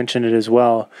 Caleb, you had mentioned it as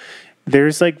well.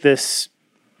 There's this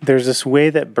way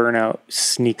that burnout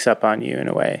sneaks up on you in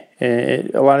a way.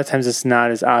 And a lot of times it's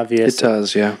not as obvious. It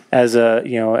does, yeah. As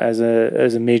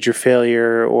a major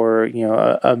failure or,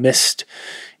 a missed,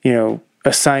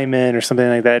 assignment or something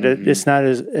like that. Mm-hmm. It's not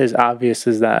as obvious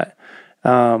as that.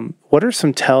 What are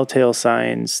some telltale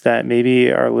signs that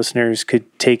maybe our listeners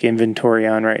could take inventory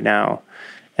on right now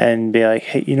and be like,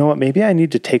 hey, you know what, maybe I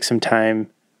need to take some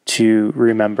time to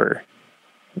remember,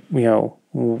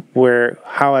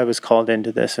 how I was called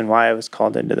into this and why I was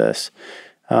called into this.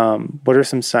 What are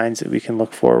some signs that we can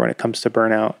look for when it comes to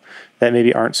burnout that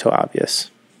maybe aren't so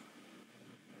obvious?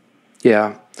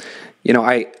 Yeah.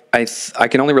 I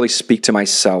can only really speak to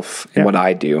myself and what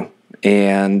I do.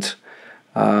 And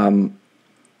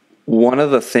one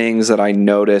of the things that I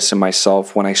notice in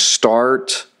myself when I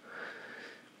start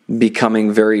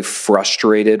becoming very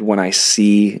frustrated when I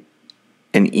see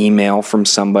an email from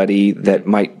somebody that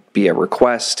might be a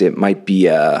request, it might be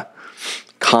a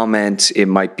comment, it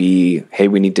might be, hey,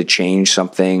 we need to change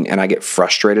something, and I get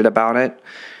frustrated about it.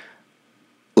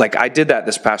 Like I did that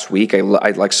this past week.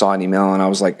 I saw an email and I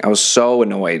was so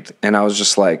annoyed, and I was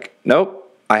just like, nope,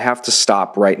 I have to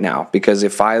stop right now, because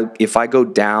if I go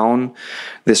down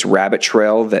this rabbit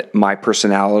trail that my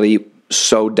personality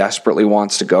so desperately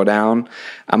wants to go down,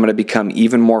 I'm going to become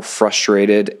even more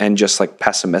frustrated and just like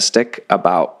pessimistic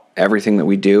about everything that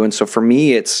we do. And so for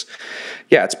me, it's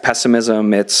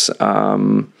pessimism. It's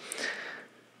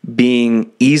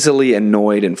being easily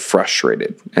annoyed and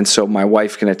frustrated. And so my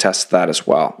wife can attest to that as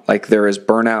well. Like there is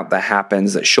burnout that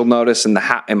happens that she'll notice in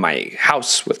my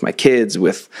house with my kids,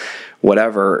 with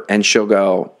whatever. And she'll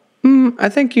go, I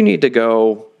think you need to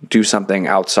go do something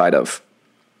outside of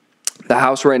the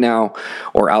house right now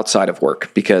or outside of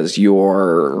work, because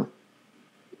you're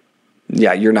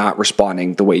not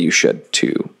responding the way you should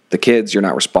to the kids. You're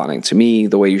not responding to me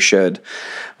the way you should.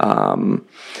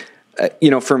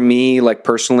 For me, like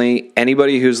personally,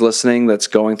 anybody who's listening that's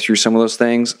going through some of those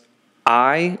things,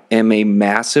 I am a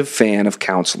massive fan of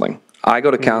counseling. I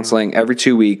go to counseling every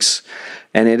 2 weeks,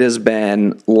 and it has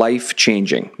been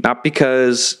life-changing. Not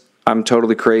because I'm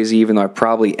totally crazy, even though I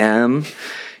probably am.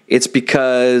 It's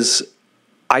because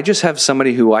I just have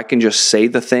somebody who I can just say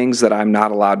the things that I'm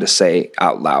not allowed to say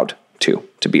out loud to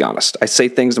be honest. I say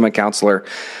things to my counselor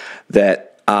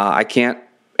that I can't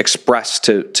express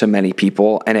to many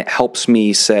people, and it helps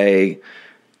me say,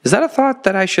 is that a thought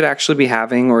that I should actually be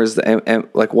having, or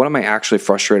what am I actually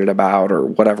frustrated about, or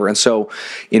whatever? And so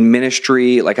in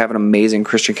ministry, like I have an amazing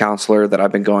Christian counselor that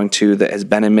I've been going to that has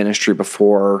been in ministry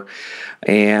before,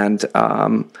 and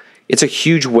it's a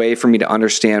huge way for me to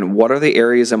understand what are the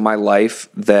areas in my life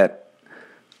that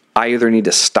I either need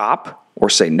to stop or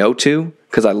say no to,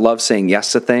 because I love saying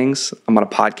yes to things. I'm on a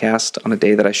podcast on a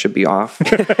day that I should be off.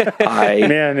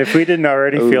 Man, if we didn't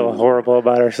already feel horrible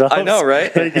about ourselves. I know,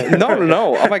 right?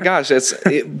 No. Oh my gosh.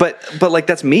 But like,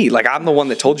 that's me. Like, I'm the one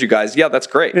that told you guys, yeah, that's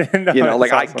great. That's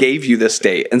awesome. I gave you this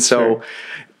date. And so,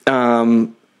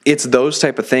 it's those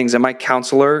type of things. And my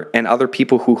counselor and other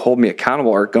people who hold me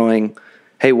accountable are going,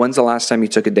 hey, when's the last time you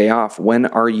took a day off? When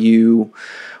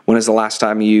is the last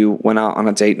time you went out on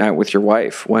a date night with your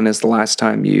wife? When is the last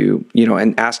time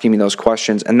and asking me those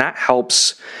questions. And that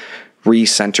helps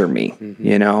recenter me,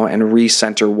 and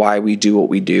recenter why we do what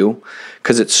we do.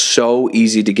 Because it's so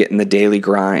easy to get in the daily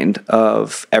grind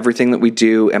of everything that we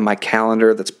do, and my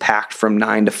calendar that's packed from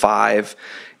 9 to 5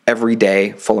 every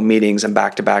day, full of meetings and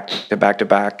back to back to back to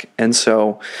back. And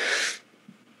so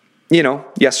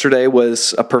yesterday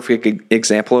was a perfect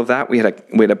example of that. We had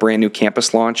a brand new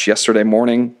campus launch yesterday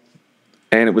morning,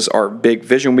 and it was our big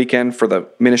vision weekend for the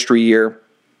ministry year.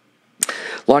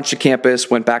 Launched the campus,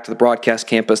 went back to the broadcast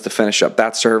campus to finish up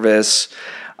that service.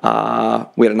 We had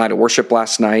a night of worship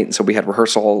last night, and so we had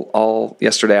rehearsal all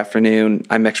yesterday afternoon.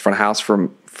 I mixed front of house for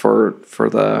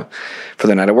the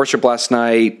night of worship last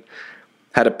night.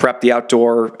 Had to prep the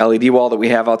outdoor LED wall that we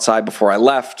have outside before I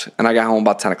left, and I got home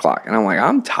about 10 o'clock. And I'm like,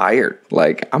 I'm tired.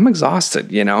 Like, I'm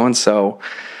exhausted, And so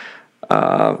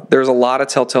there's a lot of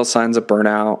telltale signs of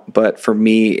burnout. But for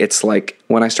me, it's like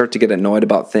when I start to get annoyed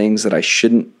about things that I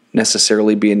shouldn't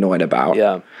necessarily be annoyed about.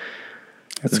 Yeah.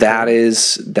 That's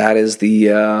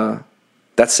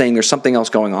saying there's something else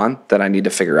going on that I need to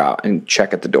figure out and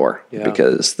check at the door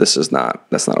because that's not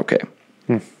okay.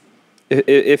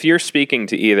 If you're speaking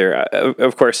to either,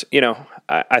 of course,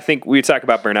 I think we talk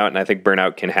about burnout, and I think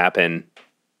burnout can happen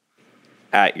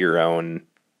at your own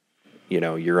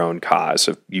cause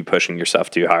of you pushing yourself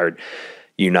too hard,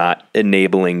 you not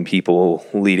enabling people,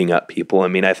 leading up people. I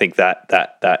mean, I think that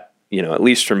at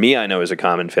least for me, I know is a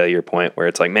common failure point where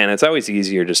it's like, man, it's always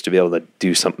easier just to be able to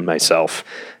do something myself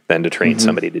than to train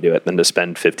somebody to do it, than to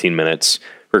spend 15 minutes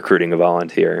recruiting a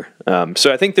volunteer.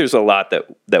 So I think there's a lot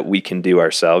that we can do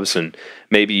ourselves, and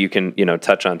maybe you can,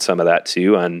 touch on some of that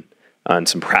too, on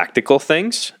some practical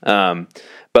things.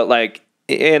 But like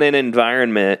in an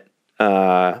environment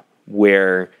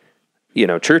where,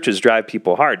 churches drive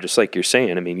people hard, just like you're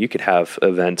saying. I mean, you could have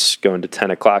events going to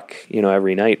 10 o'clock,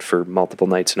 every night for multiple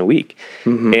nights in a week.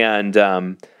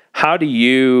 And how do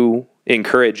you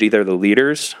encourage either the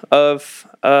leaders of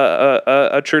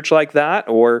a church like that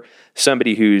or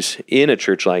somebody who's in a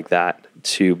church like that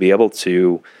to be able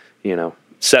to,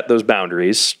 set those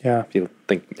boundaries? Yeah. If you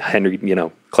think Henry,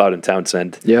 Cloud and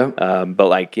Townsend. Yeah. But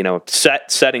like,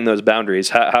 setting those boundaries,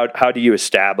 how do you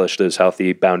establish those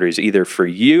healthy boundaries, either for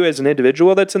you as an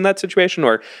individual that's in that situation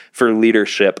or for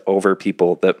leadership over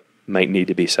people that might need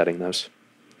to be setting those?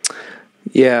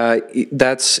 Yeah,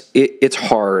 it's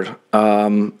hard.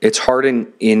 It's hard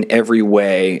in every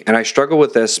way. And I struggle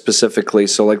with this specifically.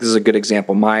 So like, this is a good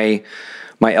example. My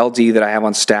LD that I have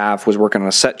on staff was working on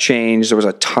a set change. There was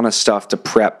a ton of stuff to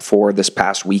prep for this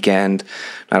past weekend,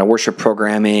 not a worship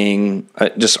programming,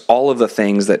 just all of the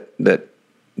things that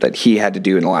he had to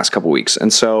do in the last couple of weeks.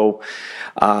 And so,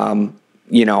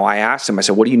 I asked him, I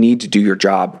said, what do you need to do your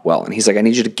job well? And he's like, I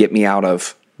need you to get me out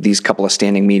of these couple of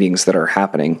standing meetings that are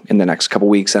happening in the next couple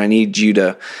of weeks. And I need you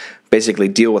to basically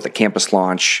deal with a campus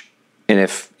launch. And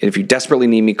if you desperately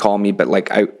need me, call me. But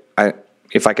like,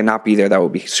 if I cannot be there, that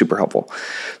would be super helpful.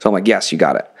 So I'm like, yes, you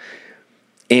got it.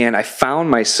 And I found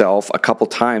myself a couple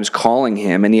times calling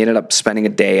him, and he ended up spending a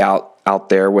day out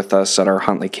there with us at our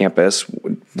Huntley campus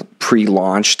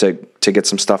pre-launch to get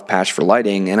some stuff patched for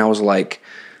lighting. And I was like,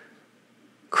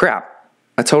 crap,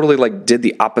 I totally did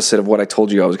the opposite of what I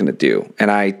told you I was going to do. And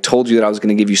I told you that I was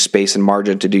going to give you space and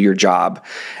margin to do your job.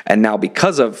 And now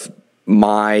because of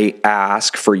my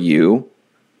ask for you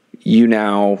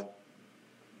now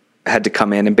had to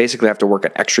come in and basically have to work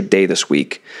an extra day this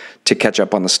week to catch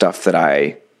up on the stuff that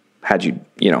I had you,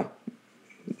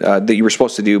 that you were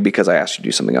supposed to do because I asked you to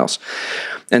do something else.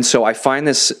 And so I find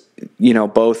this,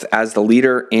 both as the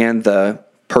leader and the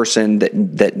person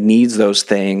that needs those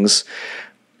things,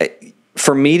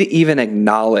 for me to even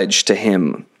acknowledge to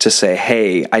him to say,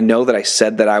 hey, I know that I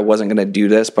said that I wasn't going to do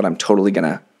this, but I'm totally going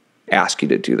to ask you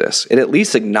to do this. It at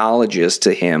least acknowledges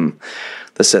to him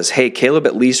that says, hey, Caleb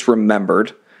at least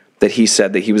remembered that he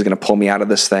said that he was going to pull me out of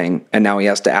this thing, and now he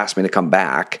has to ask me to come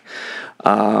back.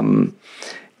 And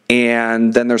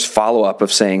then there's follow-up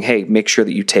of saying, hey, make sure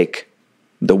that you take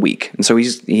the week. And so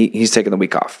he's taking the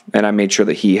week off, and I made sure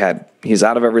that he's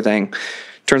out of everything,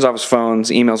 turns off his phone,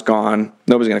 his email's gone,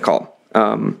 nobody's going to call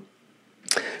him.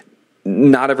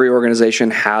 Not every organization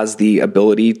has the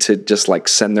ability to just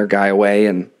send their guy away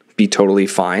and be totally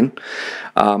fine.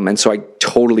 And so I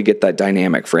totally get that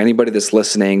dynamic. For anybody that's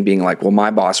listening, being like, well,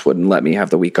 my boss wouldn't let me have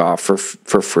the week off for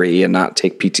free and not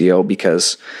take PTO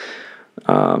because,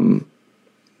 I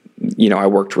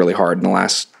worked really hard in the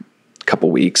last couple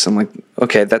weeks. I'm like,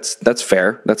 okay, that's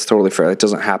fair. That's totally fair. That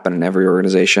doesn't happen in every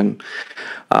organization.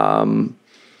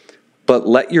 But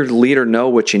let your leader know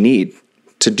what you need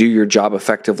to do your job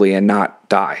effectively and not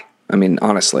die. I mean,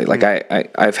 honestly,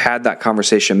 I've had that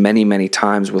conversation many, many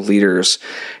times with leaders,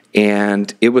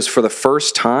 and it was for the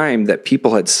first time that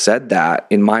people had said that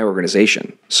in my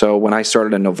organization. So when I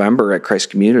started in November at Christ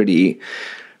Community,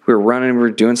 we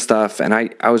were doing stuff, and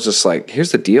I was just like,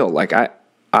 here's the deal.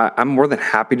 I'm more than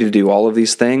happy to do all of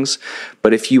these things,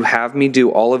 but if you have me do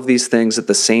all of these things at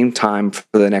the same time for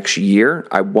the next year,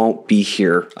 I won't be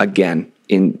here again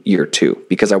in year 2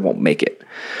 because I won't make it.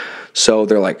 So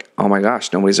they're like, oh my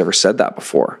gosh, nobody's ever said that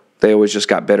before. They always just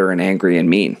got bitter and angry and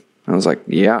mean. I was like,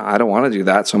 yeah, I don't want to do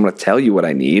that, so I'm going to tell you what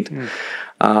I need.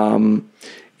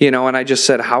 And I just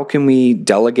said, how can we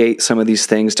delegate some of these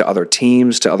things to other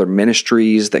teams, to other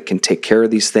ministries that can take care of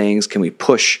these things? Can we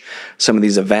push some of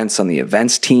these events on the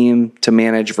events team to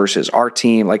manage versus our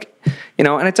team? And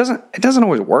it doesn't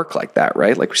always work like that,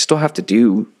 right? Like we still have to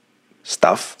do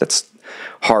stuff that's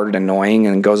hard and annoying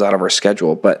and goes out of our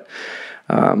schedule. But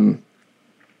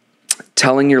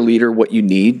telling your leader what you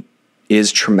need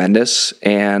is tremendous.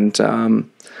 And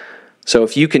so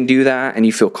if you can do that and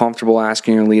you feel comfortable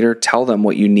asking your leader, tell them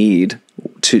what you need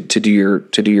to do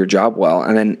your job well.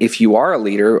 And then if you are a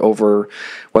leader over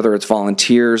whether it's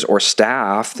volunteers or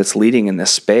staff that's leading in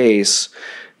this space,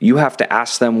 you have to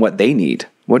ask them what they need.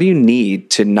 What do you need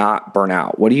to not burn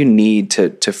out? What do you need to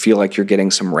feel like you're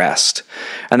getting some rest?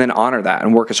 And then honor that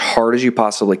and work as hard as you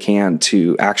possibly can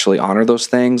to actually honor those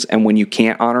things. And when you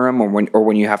can't honor them, or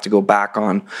when you have to go back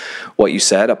on what you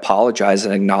said, apologize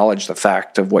and acknowledge the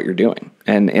fact of what you're doing.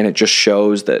 And it just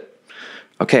shows that,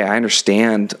 okay, I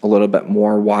understand a little bit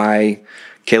more why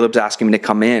Caleb's asking me to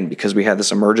come in because we had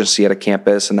this emergency at a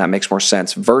campus and that makes more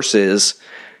sense versus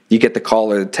you get the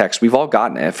call or the text. We've all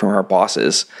gotten it from our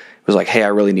bosses. It was like, hey, I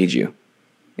really need you.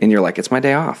 And you're like, it's my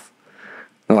day off.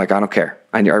 They're like, I don't care.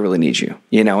 I really need you.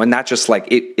 And that just like,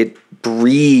 it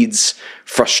breeds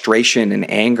frustration and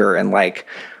anger. And like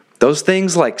those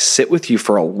things like sit with you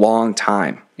for a long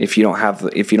time if you don't have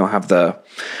the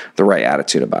right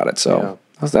attitude about it. So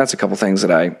that's a couple things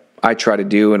that I try to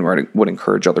do and would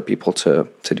encourage other people to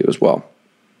do as well.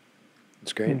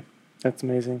 That's great. That's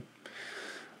amazing.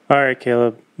 All right,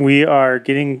 Caleb, we are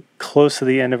getting close to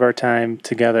the end of our time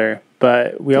together,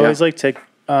 but we always like to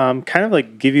kind of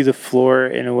like give you the floor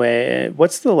in a way.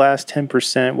 What's the last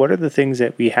 10%? What are the things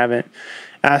that we haven't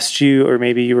asked you or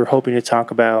maybe you were hoping to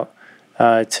talk about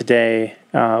today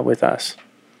with us?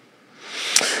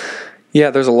 Yeah,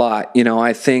 there's a lot.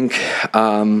 I think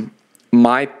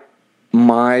my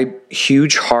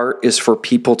huge heart is for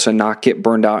people to not get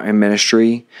burned out in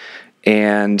ministry.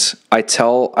 And I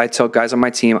tell guys on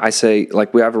my team, I say,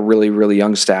 like, we have a really, really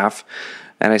young staff,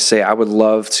 and I say, I would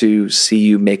love to see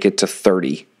you make it to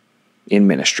 30 in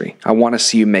ministry. I want to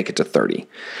see you make it to 30.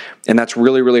 And that's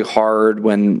really, really hard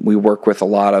when we work with a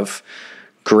lot of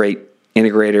great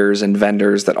integrators and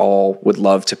vendors that all would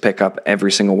love to pick up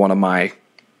every single one of my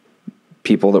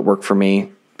people that work for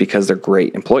me because they're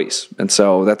great employees. And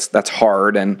so that's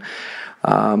hard. And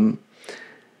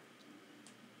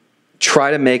try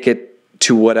to make it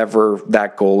to whatever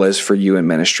that goal is for you in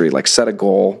ministry. Like set a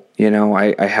goal.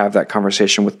 I have that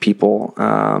conversation with people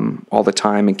all the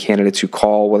time, and candidates who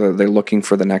call, whether they're looking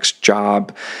for the next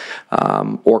job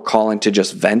or calling to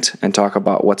just vent and talk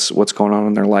about what's going on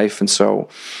in their life. And so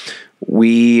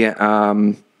we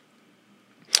have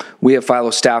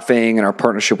Philo Staffing and our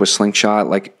partnership with Slingshot.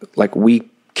 Like we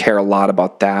care a lot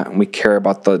about that, and we care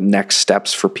about the next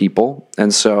steps for people.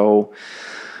 And so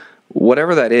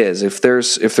whatever that is, if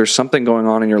there's something going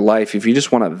on in your life, if you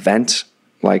just want to vent,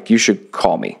 like you should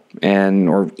call me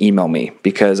or email me,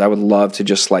 because I would love to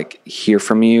just like hear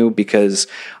from you, because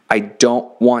I don't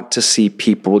want to see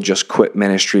people just quit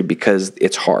ministry because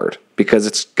it's hard, because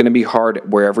it's going to be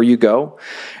hard wherever you go,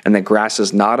 and the grass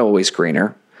is not always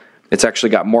greener. It's actually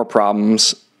got more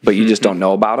problems, but you just don't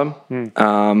know about them.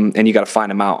 And you got to find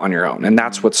them out on your own. And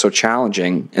that's what's so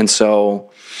challenging. And so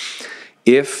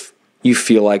if you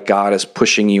feel like God is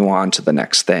pushing you on to the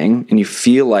next thing, and you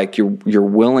feel like you're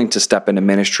willing to step into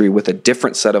ministry with a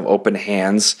different set of open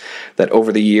hands that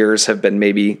over the years have been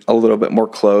maybe a little bit more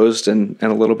closed and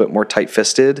a little bit more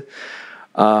tight-fisted,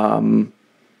 call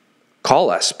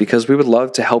us, because we would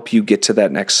love to help you get to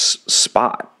that next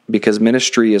spot, because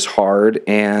ministry is hard,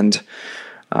 and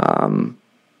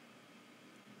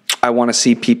I want to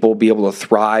see people be able to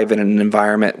thrive in an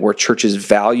environment where churches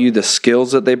value the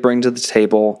skills that they bring to the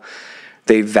table.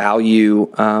 They value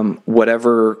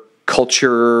whatever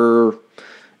culture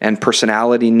and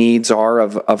personality needs are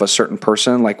of a certain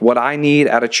person. Like what I need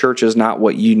at a church is not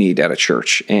what you need at a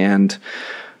church. And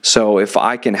so if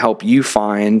I can help you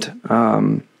find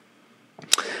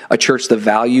a church that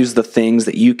values the things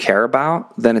that you care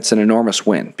about, then it's an enormous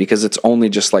win, because it's only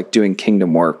just like doing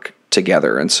kingdom work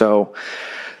together. And so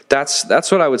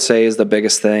that's what I would say is the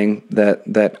biggest thing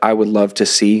that I would love to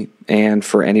see. And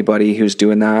for anybody who's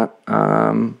doing that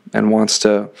and wants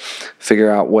to figure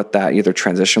out what that either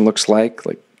transition looks like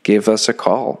give us a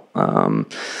call. And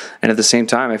at the same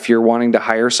time, if you're wanting to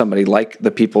hire somebody like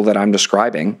the people that I'm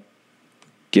describing,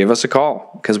 give us a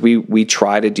call, because we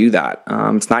try to do that.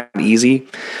 It's not easy.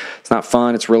 It's not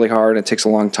fun. It's really hard. It takes a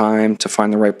long time to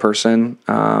find the right person.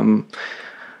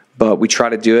 But we try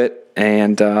to do it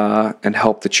and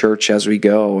help the church as we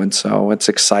go. And so it's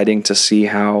exciting to see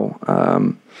how,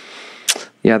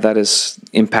 that is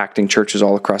impacting churches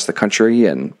all across the country.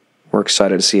 And we're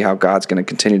excited to see how God's going to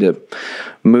continue to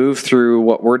move through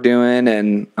what we're doing.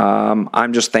 And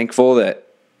I'm just thankful that,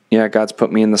 God's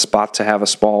put me in the spot to have a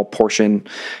small portion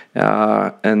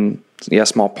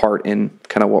small part in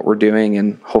kind of what we're doing,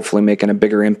 and hopefully making a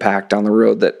bigger impact down the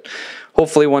road that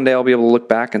hopefully one day I'll be able to look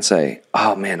back and say,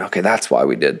 oh man, okay, that's why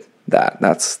we did that.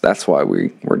 That's why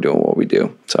we're doing what we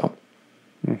do. So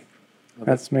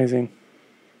that's amazing.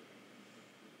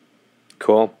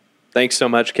 Cool. Thanks so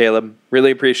much, Caleb.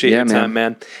 Really appreciate your time,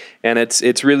 man. And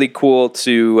it's really cool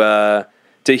to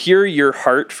hear your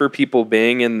heart for people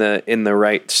being in the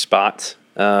right spot,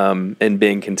 and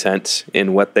being content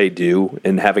in what they do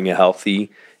and having a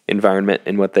healthy environment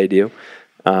in what they do.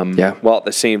 While at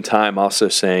the same time also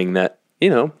saying that,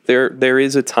 there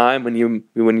is a time when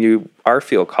you are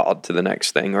feel called to the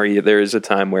next thing, or there is a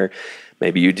time where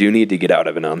maybe you do need to get out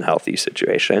of an unhealthy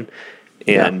situation.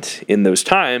 And in those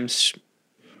times,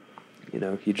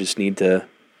 you just need to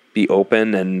be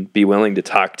open and be willing to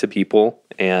talk to people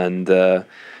and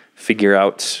figure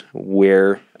out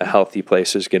where a healthy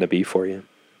place is going to be for you.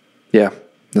 Yeah,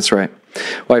 that's right.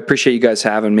 Well, I appreciate you guys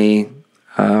having me.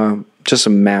 Just a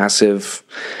massive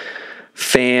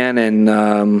fan and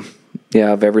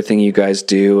of everything you guys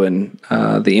do, and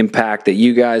the impact that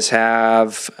you guys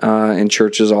have in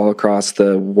churches all across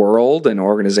the world and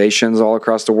organizations all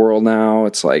across the world now.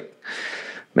 It's like,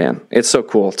 man, it's so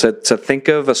cool to think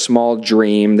of a small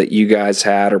dream that you guys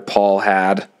had or Paul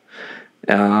had,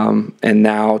 and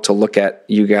now to look at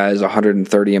you guys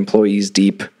 130 employees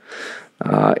deep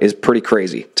is pretty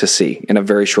crazy to see in a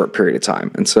very short period of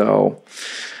time. And so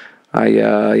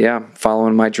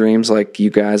following my dreams like you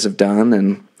guys have done,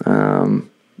 and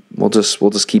we'll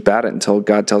just keep at it until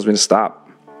God tells me to stop.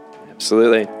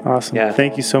 Absolutely. Awesome. Yeah.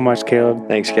 Thank you so much, Caleb.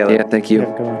 Thanks, Caleb. Yeah, thank you.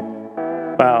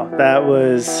 Wow, that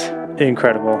was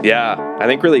incredible. Yeah, I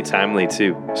think really timely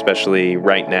too, especially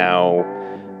right now,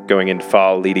 going into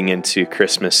fall, leading into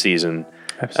Christmas season.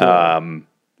 Absolutely.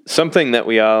 Something that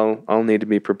we all need to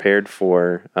be prepared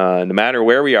for, no matter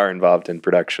where we are involved in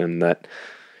production, that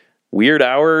weird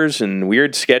hours and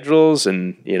weird schedules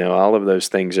and, all of those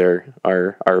things are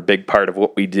a big part of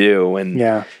what we do.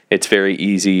 And it's very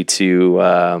easy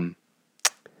to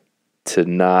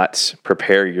not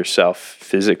prepare yourself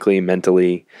physically,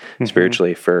 mentally,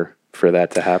 spiritually for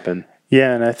that to happen.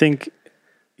 Yeah. And I think,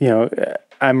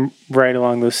 I'm right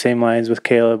along those same lines with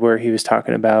Caleb, where he was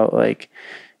talking about, like,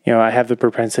 I have the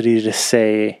propensity to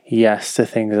say yes to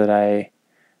things that I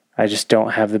just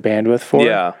don't have the bandwidth for.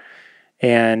 Yeah.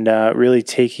 And really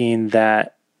taking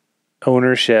that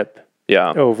ownership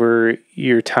over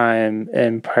your time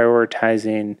and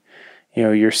prioritizing,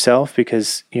 yourself,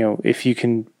 because, if you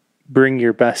can bring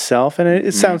your best self, and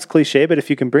it sounds cliche, but if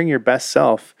you can bring your best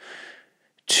self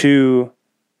to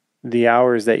the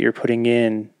hours that you're putting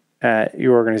in at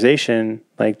your organization,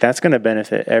 like, that's going to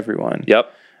benefit everyone.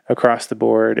 Yep. Across the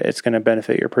board. It's going to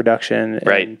benefit your production.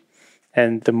 Right.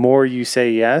 And the more you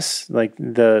say yes, like,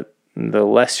 the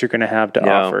less you're going to have to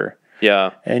offer.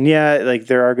 Yeah. And like,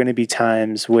 there are going to be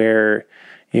times where,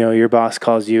 your boss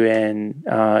calls you in,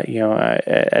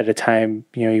 at a time,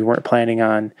 you weren't planning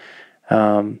on,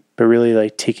 but really,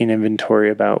 like, taking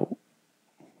inventory about,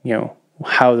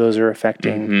 how those are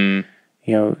affecting,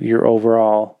 your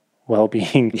overall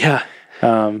well-being. Yeah.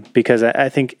 Because I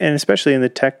think, and especially in the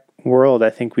tech world, I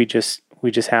think we just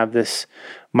have this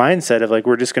mindset of, like,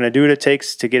 we're just going to do what it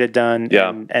takes to get it done.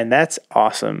 Yeah. And that's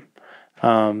awesome.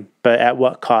 But at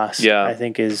what cost, I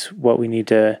think, is what we need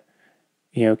to,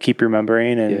 keep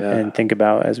remembering and think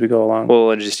about as we go along.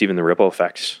 Well, and just even the ripple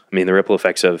effects. I mean, the ripple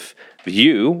effects of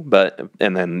you,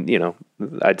 and then,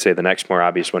 I'd say the next more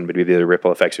obvious one would be the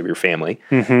ripple effects of your family.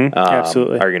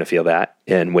 Absolutely. Are going to feel that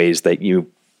in ways that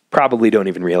you probably don't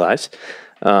even realize.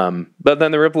 But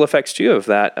then the ripple effects too of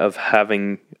that, of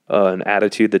having an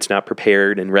attitude that's not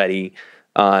prepared and ready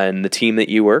on the team that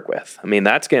you work with. I mean,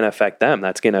 that's going to affect them.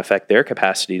 That's going to affect their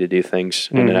capacity to do things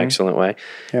in an excellent way.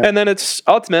 Yeah. And then it's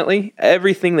ultimately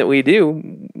everything that we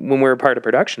do when we're a part of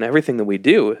production, everything that we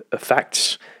do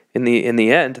affects in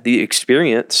the end the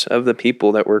experience of the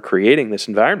people that we're creating this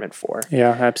environment for.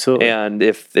 Yeah, absolutely. And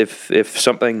if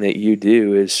something that you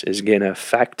do is going to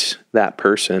affect that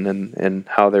person and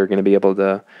how they're going to be able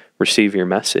to receive your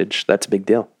message, that's a big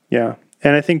deal. Yeah.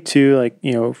 And I think too, like,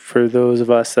 for those of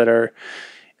us that are,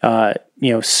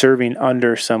 serving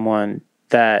under someone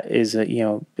that is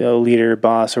a leader,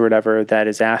 boss, or whatever, that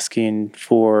is asking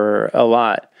for a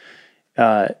lot.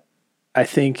 I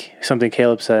think something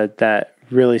Caleb said that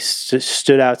really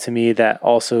stood out to me that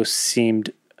also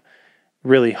seemed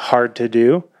really hard to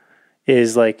do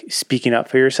is like speaking up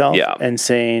for yourself and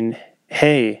saying,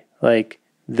 hey, like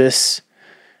this,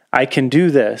 I can do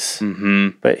this,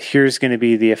 but here's going to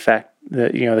be the effect,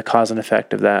 the cause and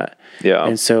effect of that. Yeah.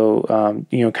 And so,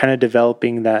 kind of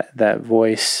developing that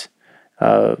voice,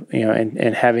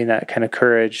 and having that kind of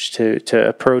courage to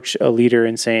approach a leader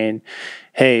and saying,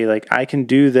 hey, like I can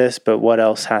do this, but what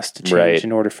else has to change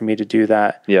in order for me to do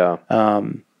that? Yeah.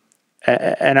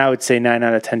 And I would say 9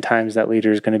 out of 10 times that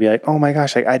leader is going to be like, oh my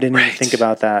gosh, like I didn't even think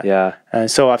about that. Yeah. And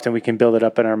so often we can build it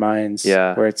up in our minds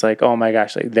where it's like, oh my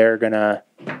gosh, like they're going to,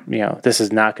 this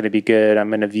is not going to be good. I'm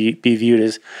going to be viewed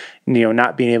as,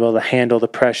 not being able to handle the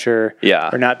pressure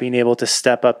or not being able to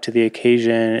step up to the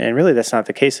occasion. And really that's not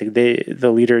the case. Like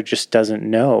the leader just doesn't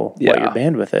know what your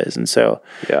bandwidth is. And so,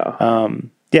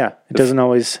 it doesn't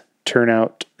always turn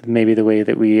out maybe the way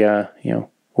that we,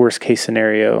 worst case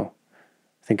scenario,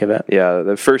 think of it. Yeah,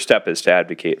 the first step is to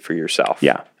advocate for yourself.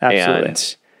 Yeah, absolutely.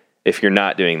 And if you're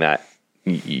not doing that,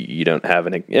 you don't have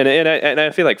an. And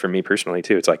I feel like for me personally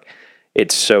too, it's like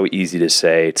it's so easy to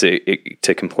say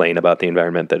to complain about the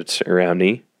environment that's around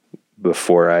me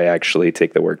before I actually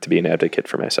take the work to be an advocate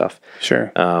for myself.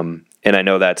 Sure. And I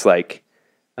know that's like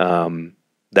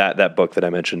that book that I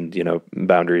mentioned,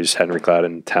 Boundaries, Henry Cloud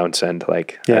and Townsend,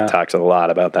 that talks a lot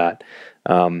about that.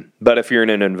 But if you're in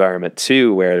an environment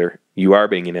too where you are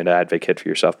being an advocate for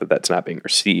yourself, but that's not being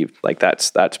received, like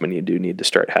that's when you do need to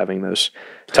start having those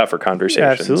tougher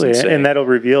conversations. Yeah, absolutely. And that'll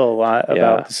reveal a lot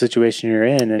about the situation you're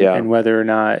in and whether or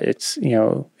not it's,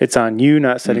 it's on you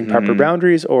not setting proper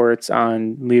boundaries or it's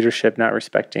on leadership not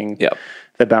respecting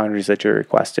the boundaries that you're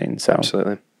requesting. So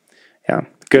absolutely. Yeah.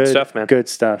 Good stuff, man. Good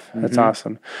stuff. That's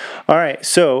awesome. All right.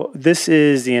 So this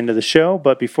is the end of the show,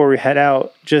 but before we head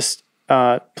out, just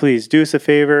please do us a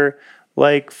favor,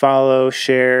 like, follow,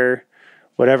 share,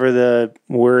 whatever the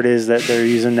word is that they're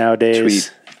using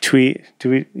nowadays. Tweet.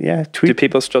 Tweet. Do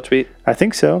people still tweet? I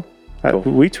think so. Cool.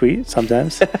 We tweet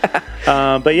sometimes.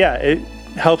 But yeah, it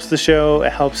helps the show.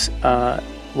 It helps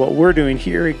what we're doing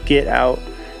here get out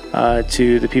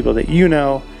to the people that you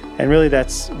know. And really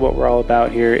that's what we're all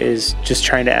about here is just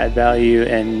trying to add value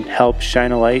and help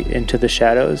shine a light into the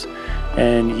shadows.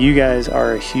 And you guys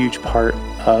are a huge part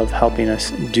of helping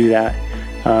us do that.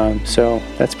 So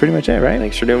that's pretty much it, right?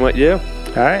 Thanks for doing what you do.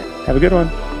 All right. Have a good one.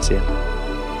 See ya.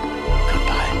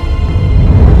 Goodbye.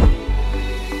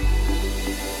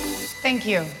 Thank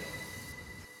you.